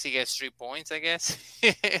 0-0. At least he gets 3 points, I guess.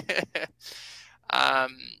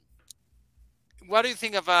 What do you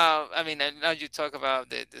think about? I mean, now you talk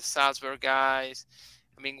about the Salzburg guys.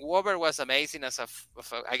 I mean, Weber was amazing as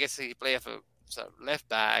I guess he played as a left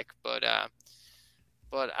back, but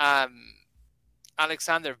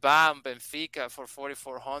Alexander Baum, Benfica for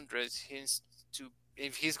 4,400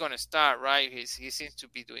 if he's going to start, right, he seems to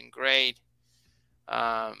be doing great.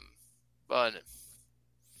 But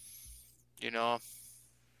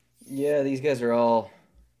yeah, these guys are all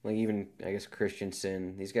like, even I guess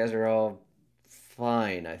Christensen. These guys are all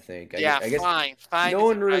fine, I think. I guess fine. No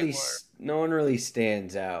one really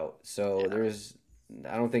stands out. So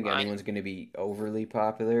I don't think anyone's going to be overly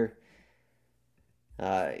popular.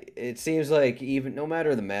 It seems like even no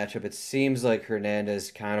matter the matchup, it seems like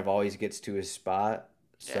Hernandez kind of always gets to his spot.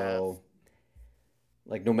 So,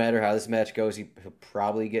 like, no matter how this match goes, he'll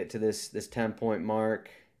probably get to this 10-point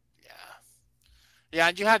mark. Yeah,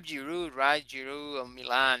 and you have Giroud, right? Giroud of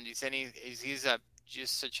Milan. He's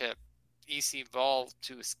just such a easy ball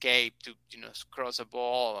to escape, to cross a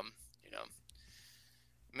ball.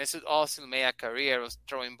 Mesut Ozil made a career of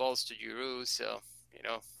throwing balls to Giroud, so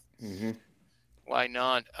why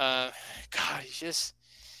not? God, it's just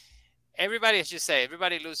everybody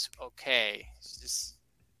looks okay. It's just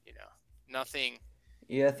nothing.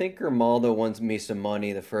 Yeah, I think Grimaldo won me some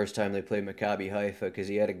money the first time they played Maccabi Haifa because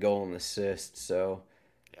he had a goal and assist. So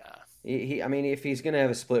Yeah. I mean, if he's gonna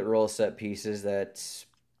have a split roll set pieces, that's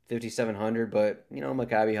 5,700. But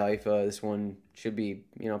Maccabi Haifa, this one should be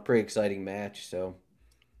pretty exciting match. So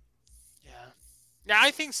Yeah. Yeah,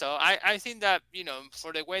 I think so. I think that,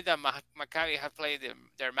 for the way that Maccabi have played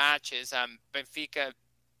their matches, Benfica,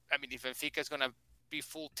 I mean, if Benfica is going to be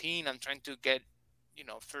full team and trying to get,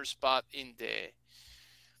 first spot in the.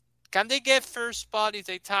 Can they get first spot if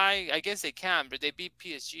they tie? I guess they can, but they beat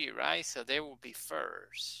PSG, right? So they will be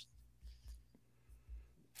first.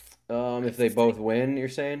 if they both win, you're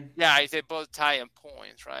saying? Yeah, if they both tie in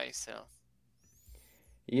points, right? So.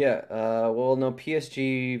 Yeah. Well, no,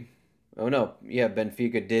 PSG. Oh no, yeah,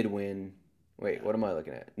 Benfica did win. Wait, what am I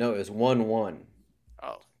looking at? No, it was 1-1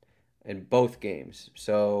 Oh. in both games.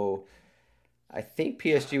 So I think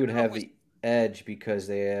PSG would have the edge because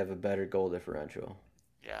they have a better goal differential.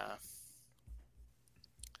 Yeah.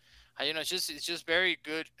 It's just very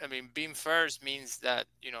good. I mean, being first means that,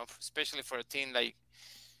 especially for a team like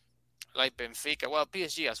Benfica, well,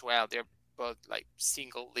 PSG as well, they're both like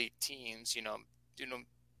single league teams. You don't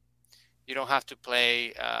have to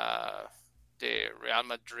play the Real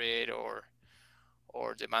Madrid or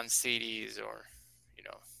the Man Cities or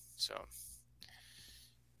So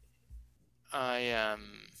I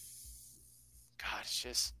God, it's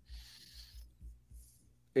just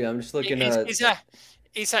Yeah, I'm just looking at.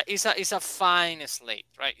 It's a fine slate,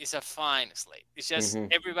 right? It's a fine slate. It's just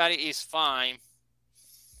everybody is fine.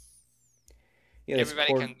 Yeah,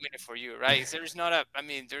 everybody can win it for you, right? There's not a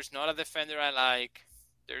defender I like.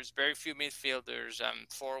 There's very few midfielders.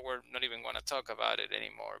 Forward, not even going to talk about it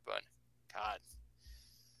anymore. But God,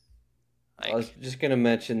 I was just gonna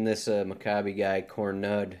mention this Maccabi guy,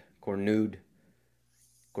 Cornud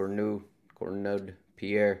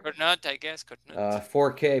Pierre. Cornud, I guess.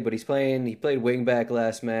 4K, but he played wing back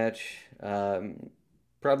last match.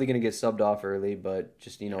 Probably gonna get subbed off early, but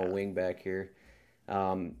just wing back here.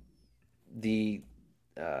 The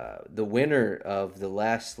winner of the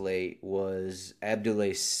last slate was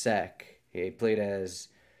Abdoulaye Seck. He played as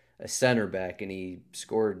a center back, and he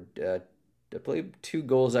scored. I believe 2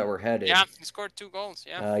 goals that were headed. Yeah, he scored 2 goals.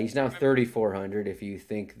 Yeah. He's now 3,400 if you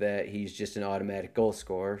think that he's just an automatic goal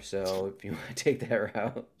scorer. So if you want to take that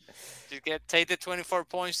route, just take the 24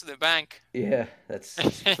 points to the bank. Yeah, that's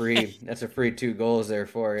free. That's a free 2 goals there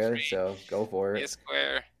for you. Free. So go for it.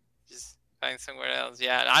 Square. Just find somewhere else.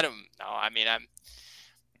 Yeah, I don't know. I mean,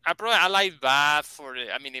 I like that for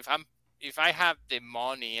the. I mean, if I have the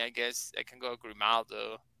money, I guess I can go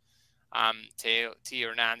Grimaldo. T.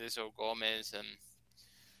 Hernandez or Gomez, and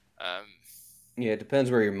yeah, it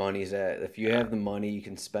depends where your money's at. If you have the money, you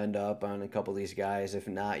can spend up on a couple of these guys. If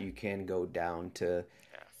not, you can go down to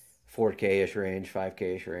 4K-ish range,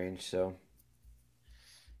 5K-ish range. So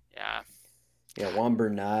yeah, Juan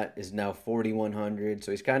Bernat is now 4,100,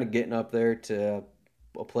 so he's kind of getting up there to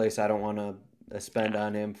a place I don't want to spend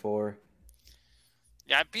on him for.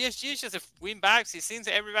 Yeah, PSG is just a win backs. It seems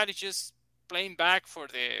everybody's just playing back for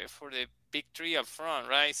the big three up front,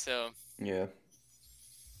 right? So yeah,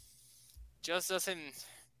 just doesn't.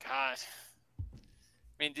 God, I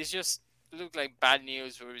mean, this just look like bad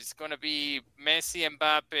news. Where it's gonna be Messi,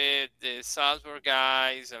 Mbappe, the Salzburg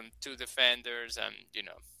guys, and 2 defenders, and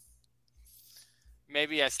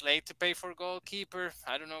maybe a slate to pay for goalkeeper.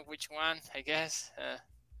 I don't know which one. I guess.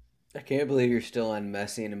 I can't believe you're still on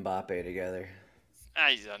Messi and Mbappe together.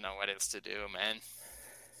 I don't know what else to do, man.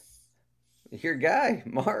 Your guy,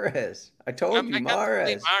 Mahrez. I told you, Mahrez.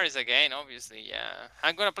 Play Mahrez again, obviously, yeah.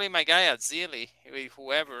 I'm going to play my guy at Zili with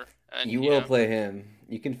whoever. And, you will play him.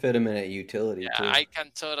 You can fit him in at utility, too. Yeah, I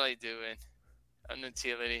can totally do it on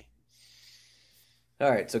utility.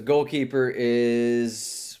 All right, so goalkeeper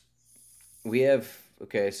is...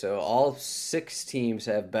 so all 6 teams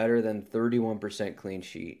have better than 31% clean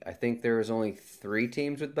sheet. I think there was only 3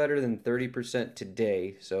 teams with better than 30%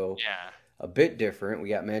 today, so... Yeah. A bit different. We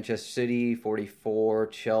got Manchester City 44,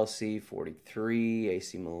 Chelsea 43,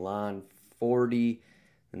 AC Milan 40,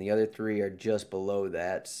 and the other 3 are just below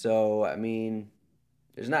that. So, I mean,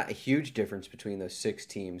 there's not a huge difference between those 6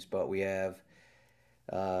 teams, but we have,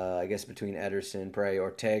 I guess, between Ederson, probably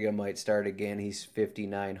Ortega might start again. He's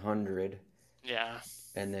 5,900. Yeah.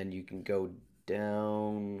 And then you can go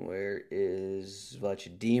down. Where is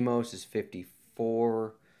Vlachodimos is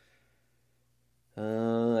 54.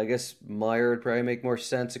 I guess Meyer would probably make more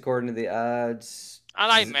sense according to the odds. I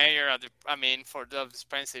like Meyer. For the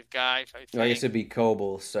expensive guy. I guess it'd be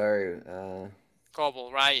Kobel. Sorry.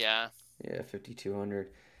 Kobel, right? Yeah. Yeah,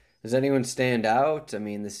 5,200. Does anyone stand out? I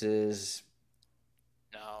mean, this is.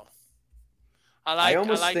 No. I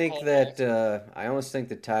almost like think Colwell. that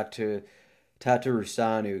Tatu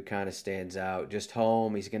Rusanu kind of stands out. Just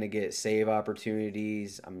home, he's going to get save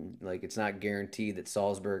opportunities. I'm like, it's not guaranteed that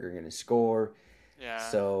Salzburg are going to score.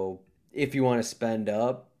 Yeah, So if you want to spend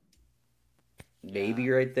up, yeah, maybe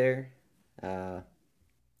right there. Uh,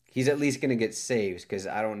 he's at least going to get saves because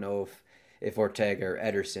I don't know if Ortega or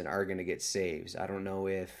Ederson are going to get saves. I don't know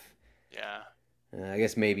if yeah. I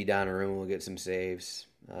guess maybe Donnarumma will get some saves.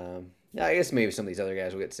 Yeah, I guess maybe some of these other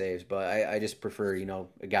guys will get saves, but I just prefer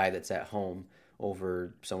a guy that's at home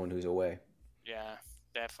over someone who's away. Yeah,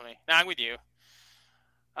 definitely. No, I'm with you.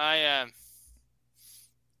 I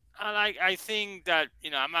I think that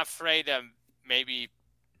I'm afraid that maybe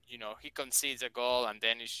he concedes a goal and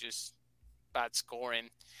then it's just bad scoring.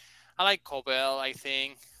 I like Kobel. I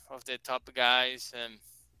think of the top guys and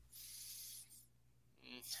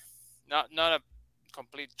not a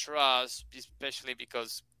complete trust, especially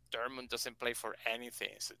because Dortmund doesn't play for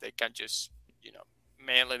anything, so they can just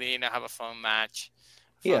mail it in and have a fun match,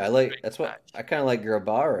 Yeah, fun I like great that's what match. I kind of like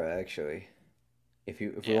Grabara actually. If we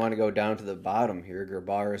Yeah, want to go down to the bottom here,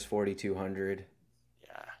 Grabara is 4,200.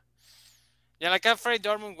 yeah. Yeah, like I'm afraid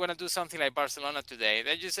Dortmund gonna do something like Barcelona today.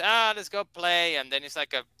 They just let's go play, and then it's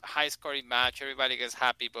like a high scoring match. Everybody gets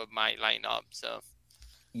happy but might line up. So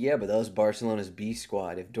Yeah, but that was Barcelona's B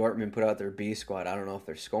squad. If Dortmund put out their B squad, I don't know if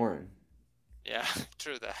they're scoring. yeah,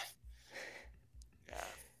 true that. Yeah,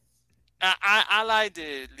 I like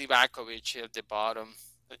the Livakovic at the bottom.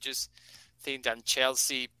 I just think that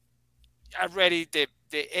Chelsea already the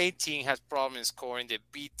A team has problems scoring. The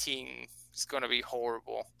B team is gonna be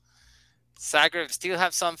horrible. Zagreb still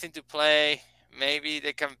have something to play. Maybe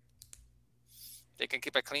they can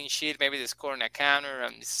keep a clean sheet. Maybe they score on a counter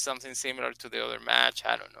and it's something similar to the other match.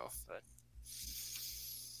 I don't know, but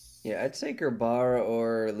Yeah, I'd say Grabara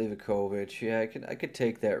or Livakovic. Yeah, I could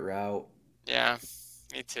take that route. yeah,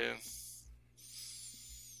 me too.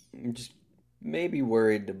 I'm just maybe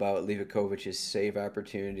worried about Livakovic's save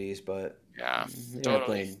opportunities, but Yeah, they are totally.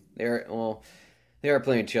 playing. They are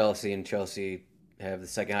playing Chelsea, and Chelsea have the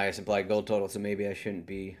second highest implied goal total. So maybe I shouldn't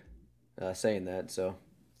be saying that. So,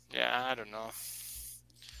 Yeah, I don't know.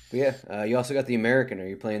 but yeah, you also got the American. Are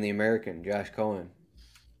you playing the American? Josh Cohen,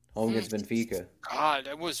 home Hmm. against Benfica. God,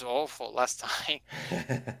 that was awful last time.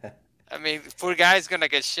 I mean, poor guy's gonna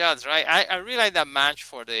get shots, right? I really like that match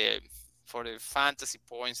for the fantasy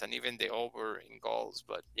points and even the over in goals,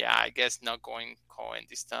 but yeah, I guess not going Cohen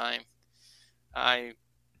this time. I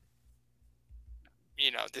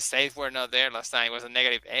the saves were not there last time. It was a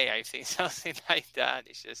negative A, I think, something like that.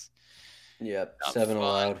 It's just Yep, not seven fun.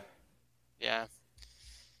 allowed. Yeah,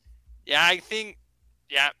 yeah, I think,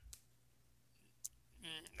 yeah,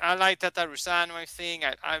 I like Tata Rusano. I think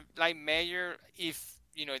I like Mayer. If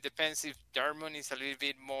it depends if Darmon is a little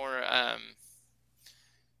bit more,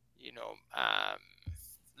 you know, um,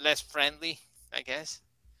 less friendly, I guess,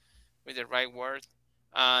 with the right word.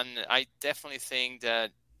 And I definitely think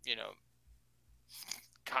that you know,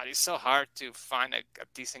 God, it's so hard to find a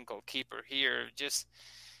decent goalkeeper here. Just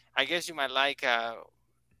I guess you might like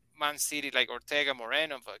Man City like Ortega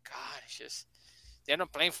Moreno, but God, it's just they're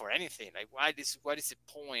not playing for anything. Like, what is the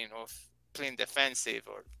point of playing defensive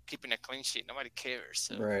or keeping a clean sheet? Nobody cares.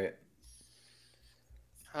 So Right.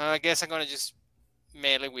 I guess I'm gonna just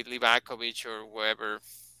mail it with Livakovic or whoever.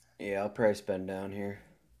 Yeah, I'll probably spend down here.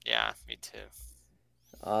 Yeah, me too.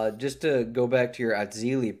 Just to go back to your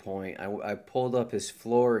Atzili point, I pulled up his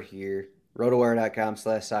floor here.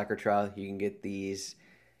 Rotowire.com/soccer trial. You can get these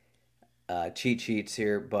cheat sheets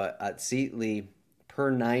here, but Atzili per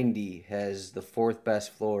 90 has the fourth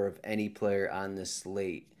best floor of any player on this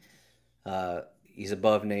slate. He's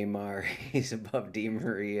above Neymar. He's above Di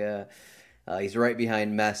Maria. He's right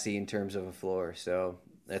behind Messi in terms of a floor. So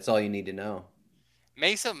that's all you need to know.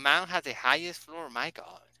 Mason Mount has the highest floor. My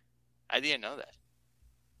God, I didn't know that.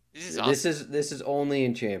 This is This awesome. is this is only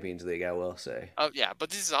in Champions League, I will say. Oh yeah, but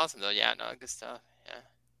this is awesome though. Yeah, no, good stuff. Yeah,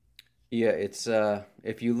 Yeah, it's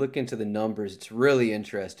if you look into the numbers, it's really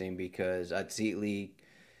interesting because Atzili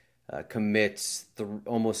commits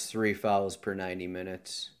almost three fouls per 90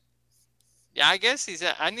 minutes. yeah. I guess he's.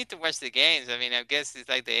 I need to watch the games. I mean, I guess it's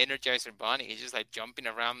like the Energizer Bunny. He's just like jumping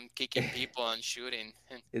around, kicking people and shooting.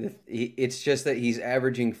 It's just that he's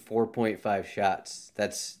averaging 4.5 shots.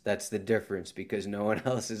 That's the difference because no one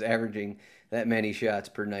else is averaging that many shots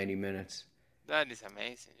per 90 minutes. That is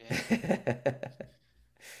amazing. Yeah.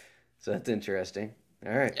 So that's interesting.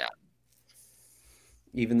 All right. Yeah.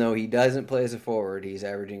 Even though he doesn't play as a forward, he's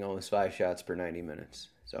averaging almost five shots per 90 minutes.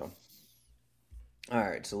 So, all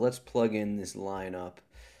right. So let's plug in this lineup.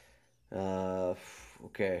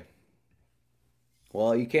 Okay.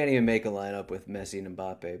 Well, you can't even make a lineup with Messi and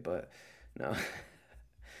Mbappe, but no.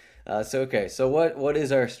 So what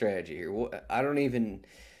is our strategy here? I don't even.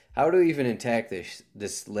 How do we even attack this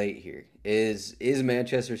slate here? Is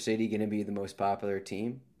Manchester City going to be the most popular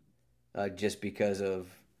team, just because of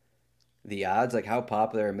the odds? Like, how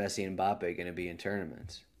popular are Messi and Mbappe going to be in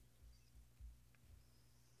tournaments?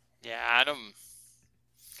 Yeah, Adam.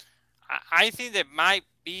 I think they might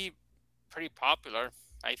be pretty popular.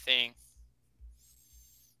 I think.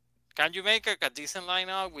 Can you make a decent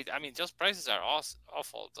lineup with? I mean, just prices are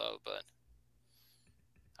awful though, but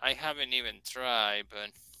I haven't even tried.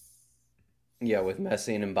 But Yeah, with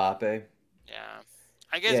Messi and Mbappe. yeah,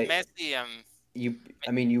 I guess Yeah, Messi.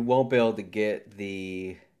 I mean, you won't be able to get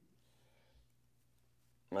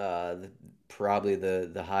probably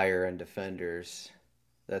the higher end defenders.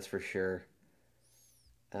 That's for sure.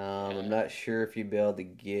 I'm Yeah, not sure if you'd be able to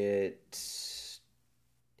get.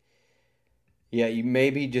 Yeah, you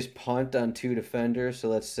maybe just punt on two defenders. So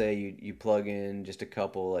let's say you plug in just a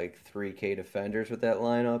couple like 3K defenders with that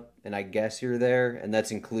lineup, and I guess you're there, and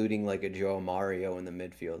that's including like a Joe Mario in the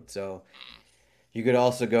midfield. So you could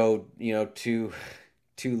also go,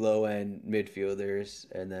 two low end midfielders,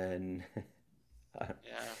 and then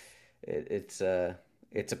yeah, it's a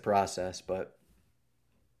process, but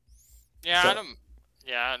yeah. so Adam.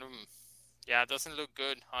 Yeah, Adam. Yeah, it doesn't look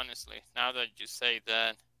good, honestly. Now that you say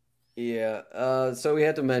that. yeah. So we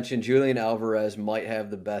had to mention Julian Alvarez might have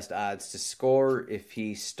the best odds to score if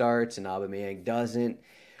he starts and Aubameyang doesn't.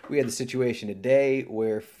 We had the situation today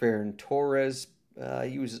where Ferran Torres,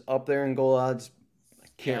 he was up there in goal odds. I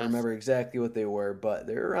can't Yeah, remember exactly what they were, but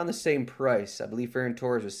they're around the same price. I believe Ferran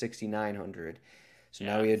Torres was 6,900. So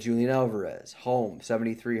now yeah. we had Julian Alvarez, home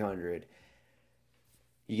 7,300.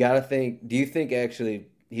 You got to think. Do you think actually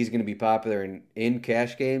he's going to be popular in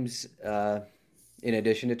cash games, in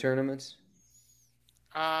addition to tournaments?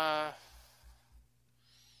 Uh,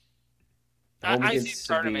 Home I see against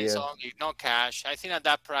tournaments Sevilla. only, no cash. I think at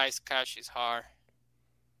that price, cash is hard.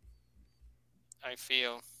 I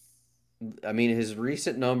feel. I mean, his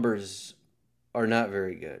recent numbers are not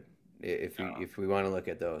very good if we No. if we want to look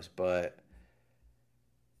at those. But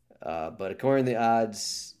according to the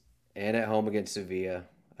odds, and at home against Sevilla,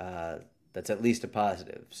 uh, that's at least a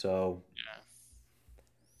positive. So Yeah.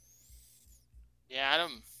 Yeah,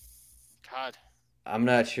 Adam. God. I'm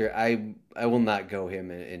not sure. I will not go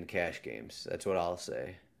him in cash games. That's what I'll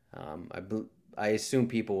say. I assume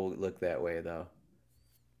people will look that way though.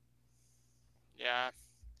 Yeah.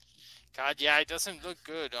 God, yeah, it doesn't look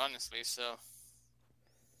good, honestly. So,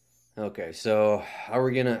 Okay, so how are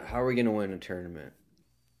we gonna win a tournament?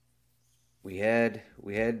 We had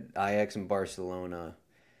Ajax and Barcelona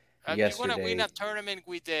you want to win a yesterday. tournament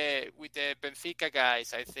with the Benfica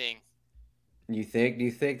guys, I think. Do you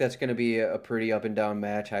think that's gonna be a pretty up and down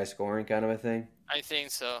match, high scoring kind of a thing? I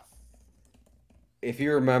think so. If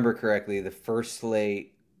you remember correctly,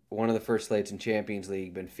 one of the first slates in Champions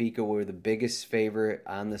League, Benfica were the biggest favorite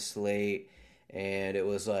on the slate, and it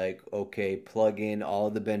was like, okay, plug in all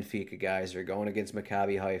of the Benfica guys. They're going against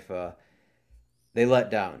Maccabi Haifa. They let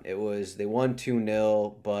down. They won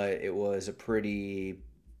 2-0, but it was a pretty,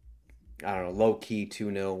 I don't know, low key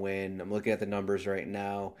 2-0 win. I'm looking at the numbers right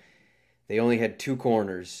now. They only had two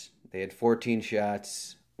corners. They had 14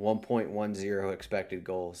 shots, 1.10 expected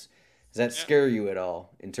goals. Does that Yeah. scare you at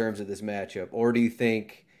all in terms of this matchup? Or do you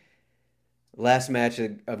think last match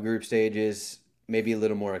of group stages maybe a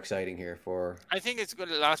little more exciting here for. I think it's good.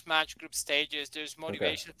 The last match, group stages. There's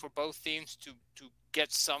Okay. motivation for both teams to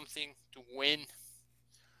get something to win.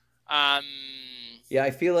 Um. Yeah,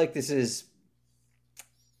 I feel like this is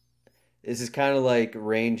kind of like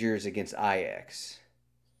Rangers against Ajax.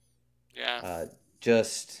 Yeah. Uh,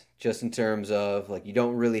 just in terms of like you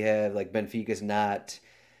don't really have like Benfica's not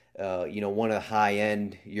one of the high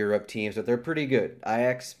end Europe teams, but they're pretty good.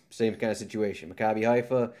 Ajax, same kind of situation. Maccabi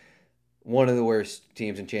Haifa, one of the worst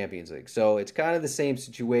teams in Champions League. So it's kind of the same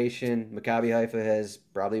situation. Maccabi Haifa has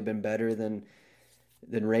probably been better than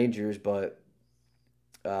Rangers, but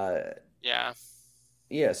uh, Yeah.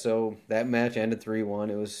 yeah. So that match ended 3-1.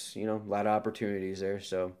 It was a lot of opportunities there.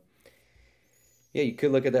 So yeah, you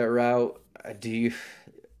could look at that route. Do you?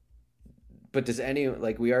 But does any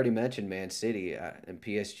like we already mentioned Man City and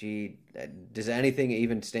PSG? Does anything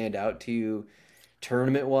even stand out to you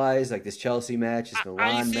tournament wise? Like this Chelsea match, this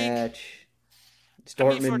I Milan think. match, this I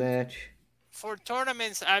mean, Dortmund match. for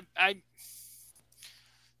tournaments, I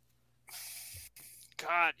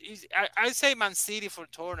God, I say Man City for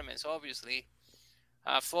tournaments, obviously.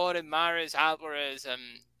 Foden, Mahrez, Alvarez,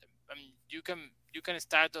 you can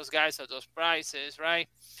start those guys at those prices, right?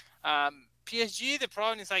 PSG, the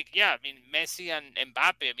problem is like, yeah, I mean, Messi and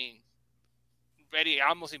Mbappe, I mean, very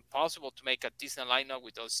almost impossible to make a decent lineup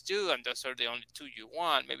with those two, and those are the only two you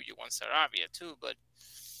want. Maybe you want Sarabia too, but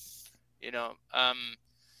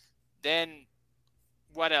then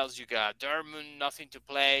what else you got? Dortmund, nothing to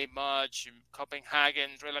play much.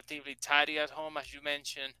 Copenhagen, relatively tidy at home, as you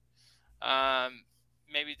mentioned.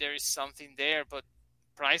 Maybe there is something there, but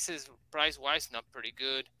price-wise, not pretty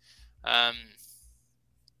good.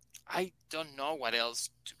 I don't know what else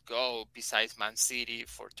to go besides Man City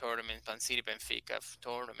for tournament, Man City Benfica for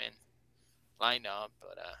tournament lineup,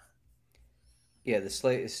 but yeah, the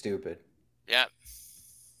slate is stupid. yeah,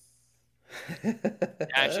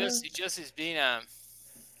 it just has been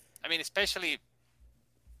I mean, especially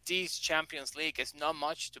this Champions League, it's not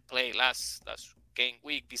much to play last game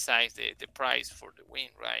week besides the prize for the win,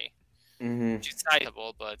 right? Mm-hmm. Which is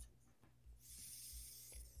sizable, but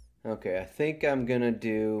okay, I think I'm gonna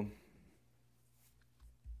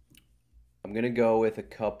go with a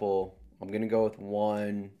couple. I'm gonna go with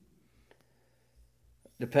one.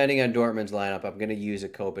 Depending on Dortmund's lineup, I'm gonna use a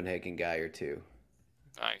Copenhagen guy or two.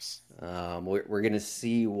 nice. We're gonna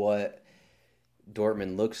see what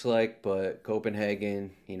Dortmund looks like, but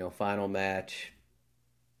Copenhagen, final match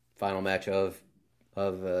of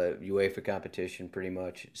UEFA competition, pretty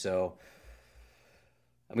much. So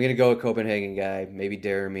I'm gonna go with Copenhagen guy, maybe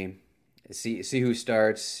Jeremy. See who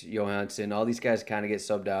starts. Johansson. All these guys kind of get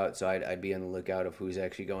subbed out, so I'd be on the lookout of who's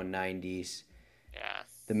actually going 90s. Yeah.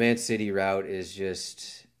 The Man City route is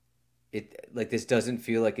just this doesn't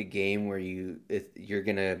feel like a game where you're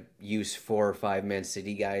gonna use 4 or 5 Man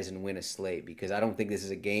City guys and win a slate, because I don't think this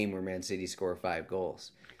is a game where Man City score 5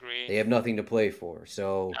 goals. Agree. They have nothing to play for,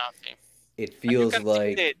 so Nothing. it feels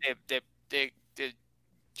like the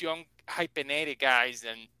young hypenated guys,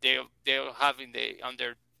 and they'll have in the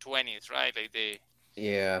under 20s, right? Like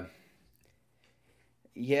yeah.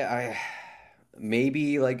 I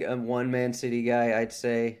maybe like a one Man City guy, I'd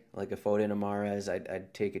say, like a Foden Amares.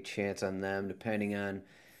 I'd take a chance on them, depending on,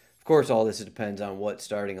 of course, all this depends on what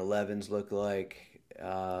starting 11s look like.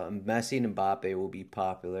 Messi and Mbappe will be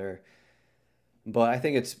popular, but I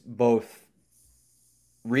think it's both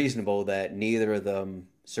reasonable that neither of them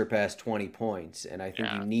surpass 20 points, and I think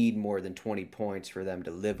you need more than 20 points for them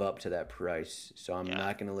to live up to that price. So I'm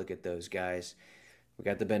not going to look at those guys. We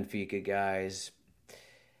got the Benfica guys.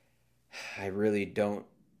 I really don't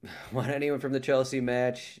want anyone from the Chelsea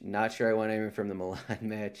match. Not sure I want anyone from the Milan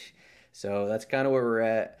match. So that's kind of where we're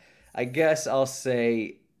at. I guess I'll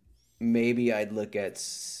say maybe I'd look at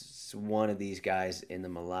one of these guys in the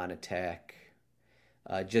Milan attack,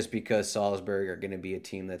 just because Salzburg are going to be a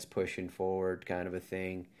team that's pushing forward, kind of a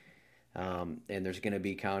thing. And there's going to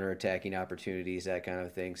be counter-attacking opportunities, that kind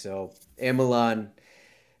of thing. So, and Milan,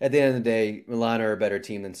 at the end of the day, Milan are a better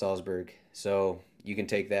team than Salzburg. So you can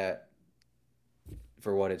take that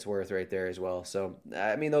for what it's worth right there as well. So,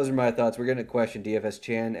 I mean, those are my thoughts. We're going to question DFS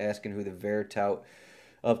Chan asking who the Vertout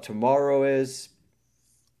of tomorrow is.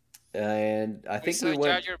 And I think we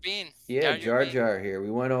went... Jar Bean. Yeah, Jar Jar here. We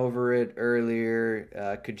went over it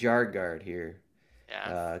earlier. Kjaergaard here.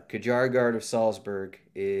 Yeah. Kjaergaard of Salzburg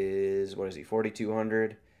is, what is he,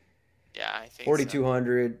 4,200? Yeah, I think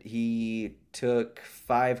 4,200. So. He took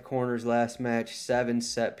 5 corners last match, 7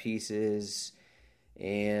 set pieces.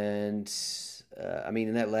 And,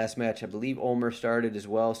 in that last match, I believe Ulmer started as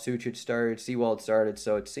well. Sucic started. Seawald started.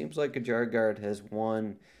 So it seems like Kjaergaard has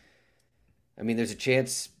won. There's a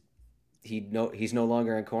chance he's no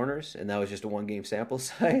longer in corners, and that was just a 1-game sample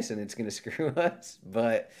size, and it's going to screw us.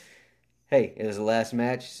 But, hey, it was the last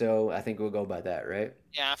match, so I think we'll go by that, right?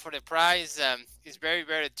 Yeah, for the price, he's very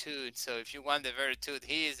Veritude. So if you want the Veritude,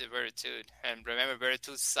 he is the Veritude. And remember,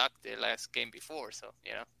 Veritude sucked the last game before, so,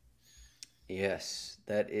 Yes,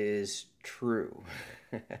 that is true.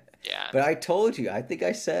 Yeah. But I told you, I think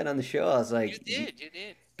I said on the show, I was like... You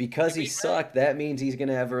did. Because he sucked, that means he's going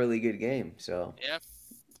to have a really good game, so... Yeah.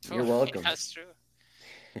 You're welcome. That's true.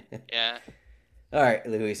 Yeah. All right,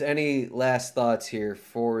 Luis, any last thoughts here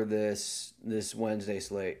for this Wednesday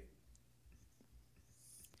slate?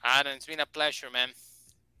 Adam, it's been a pleasure, man.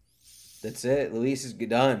 That's it. Luis is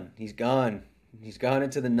done. He's gone. He's gone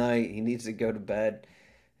into the night. He needs to go to bed.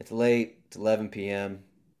 It's late. It's 11 p.m.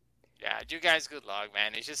 Yeah, you guys, good luck,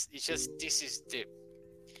 man. It's just this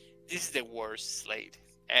is the worst slate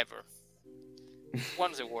ever. One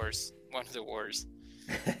of the worst.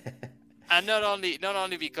 And not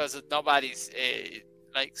only because nobody's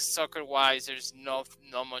like soccer wise, there's not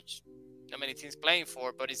many teams playing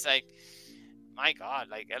for, but it's like, my God,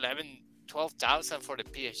 like 12,000 for the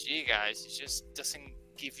PSG guys. It just doesn't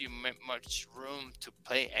give you much room to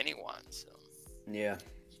play anyone. So yeah,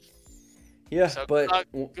 Yeah, So but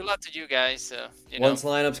good luck to you guys. Once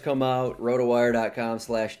lineups come out,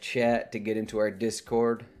 rotowire.com/chat to get into our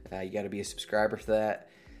Discord. You got to be a subscriber for that.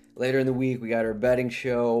 Later in the week, we got our betting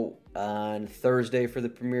show on Thursday for the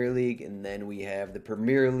Premier League, and then we have the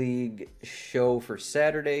Premier League show for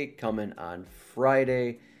Saturday coming on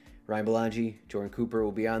Friday. Ryan Belangi, Jordan Cooper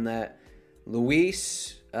will be on that.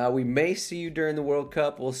 Luis, we may see you during the World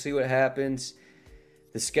Cup. We'll see what happens.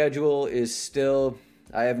 The schedule is still,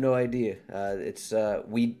 I have no idea. The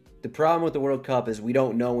problem with the World Cup is we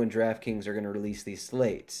don't know when DraftKings are going to release these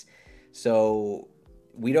slates. So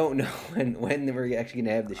we don't know when we're actually going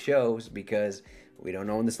to have the shows because we don't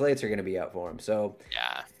know when the slates are going to be out for them. So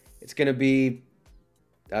yeah, it's going to be,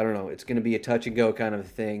 I don't know, it's going to be a touch and go kind of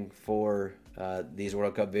thing for these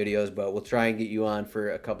World Cup videos, but we'll try and get you on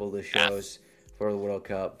for a couple of the shows for the World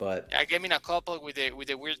Cup. But I gave me a couple with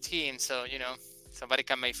the weird team, so somebody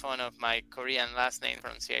can make fun of my Korean last name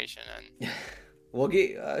pronunciation, and we'll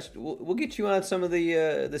get you on some of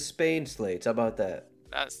the Spain slates. How about that?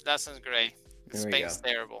 That sounds great. Spain's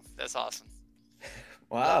terrible. That's awesome.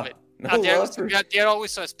 Wow. They're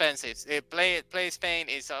always so expensive. Play Spain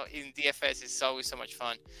is in DFS is always so much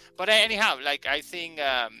fun. But anyhow, I think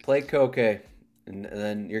play Koke, and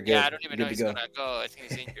then you're good. Yeah, I don't even know if he's gonna go. I think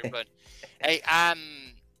he's injured. But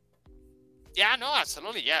yeah, no,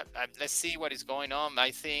 absolutely, yeah. Let's see what is going on. I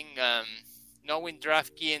think knowing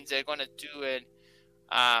DraftKings, they're gonna do it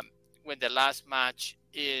when the last match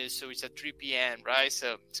is. So it's at 3 p.m. right?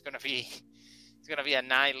 So it's gonna be a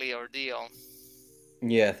nightly ordeal.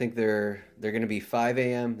 Yeah, I think they're going to be 5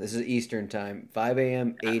 a.m. This is Eastern time. 5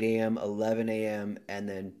 a.m., 8 a.m., 11 a.m., and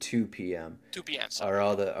then 2 p.m. 2 p.m. are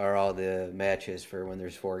all the matches for when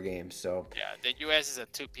there's 4 games. So yeah, the U.S. is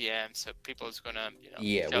at 2 p.m. So people's gonna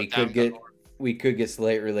we could get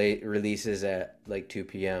slate releases at 2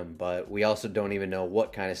 p.m. But we also don't even know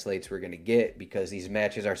what kind of slates we're going to get because these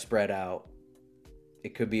matches are spread out.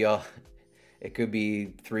 It could be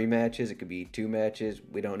 3 matches. It could be 2 matches.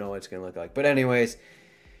 We don't know what it's going to look like. But anyways,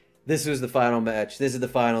 this was the final match. This is the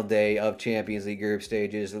final day of Champions League group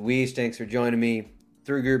stages. Luis, thanks for joining me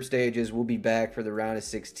through group stages. We'll be back for the round of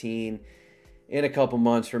 16 in a couple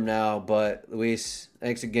months from now. But Luis,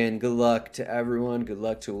 thanks again. Good luck to everyone. Good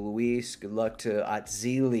luck to Luis. Good luck to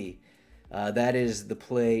Atzili. That is the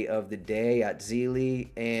play of the day.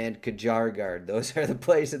 Atzili and Kajargard. Those are the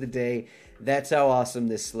plays of the day. That's how awesome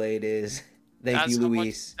this slate is. Thank you,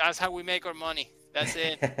 Luis. That's how we make our money. That's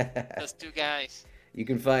it. Those 2 guys. You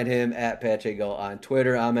can find him at Pacheco on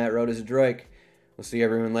Twitter. I'm at Rotazadroik. We'll see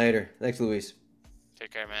everyone later. Thanks, Luis.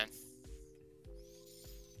 Take care, man.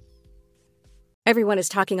 Everyone is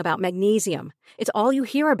talking about magnesium. It's all you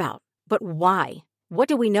hear about. But why? What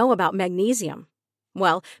do we know about magnesium?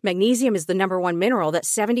 Well, magnesium is the #1 mineral that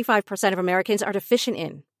 75% of Americans are deficient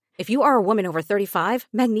in. If you are a woman over 35,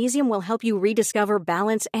 magnesium will help you rediscover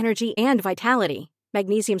balance, energy, and vitality.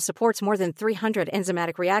 Magnesium supports more than 300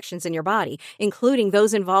 enzymatic reactions in your body, including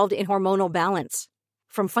those involved in hormonal balance.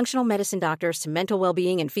 From functional medicine doctors to mental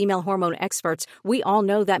well-being and female hormone experts, we all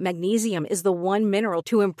know that magnesium is the one mineral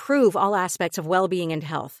to improve all aspects of well-being and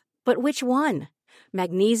health. But which one?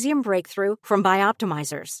 Magnesium Breakthrough from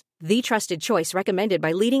Bioptimizers, the trusted choice recommended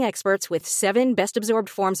by leading experts with 7 best-absorbed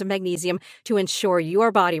forms of magnesium to ensure your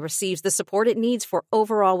body receives the support it needs for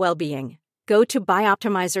overall well-being. Go to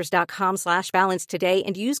bioptimizers.com/balance today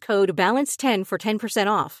and use code BALANCE10 for 10%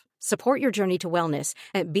 off. Support your journey to wellness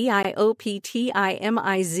at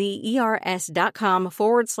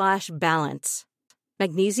bioptimizers.com/balance.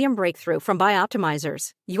 Magnesium Breakthrough from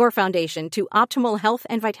Bioptimizers, your foundation to optimal health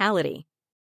and vitality.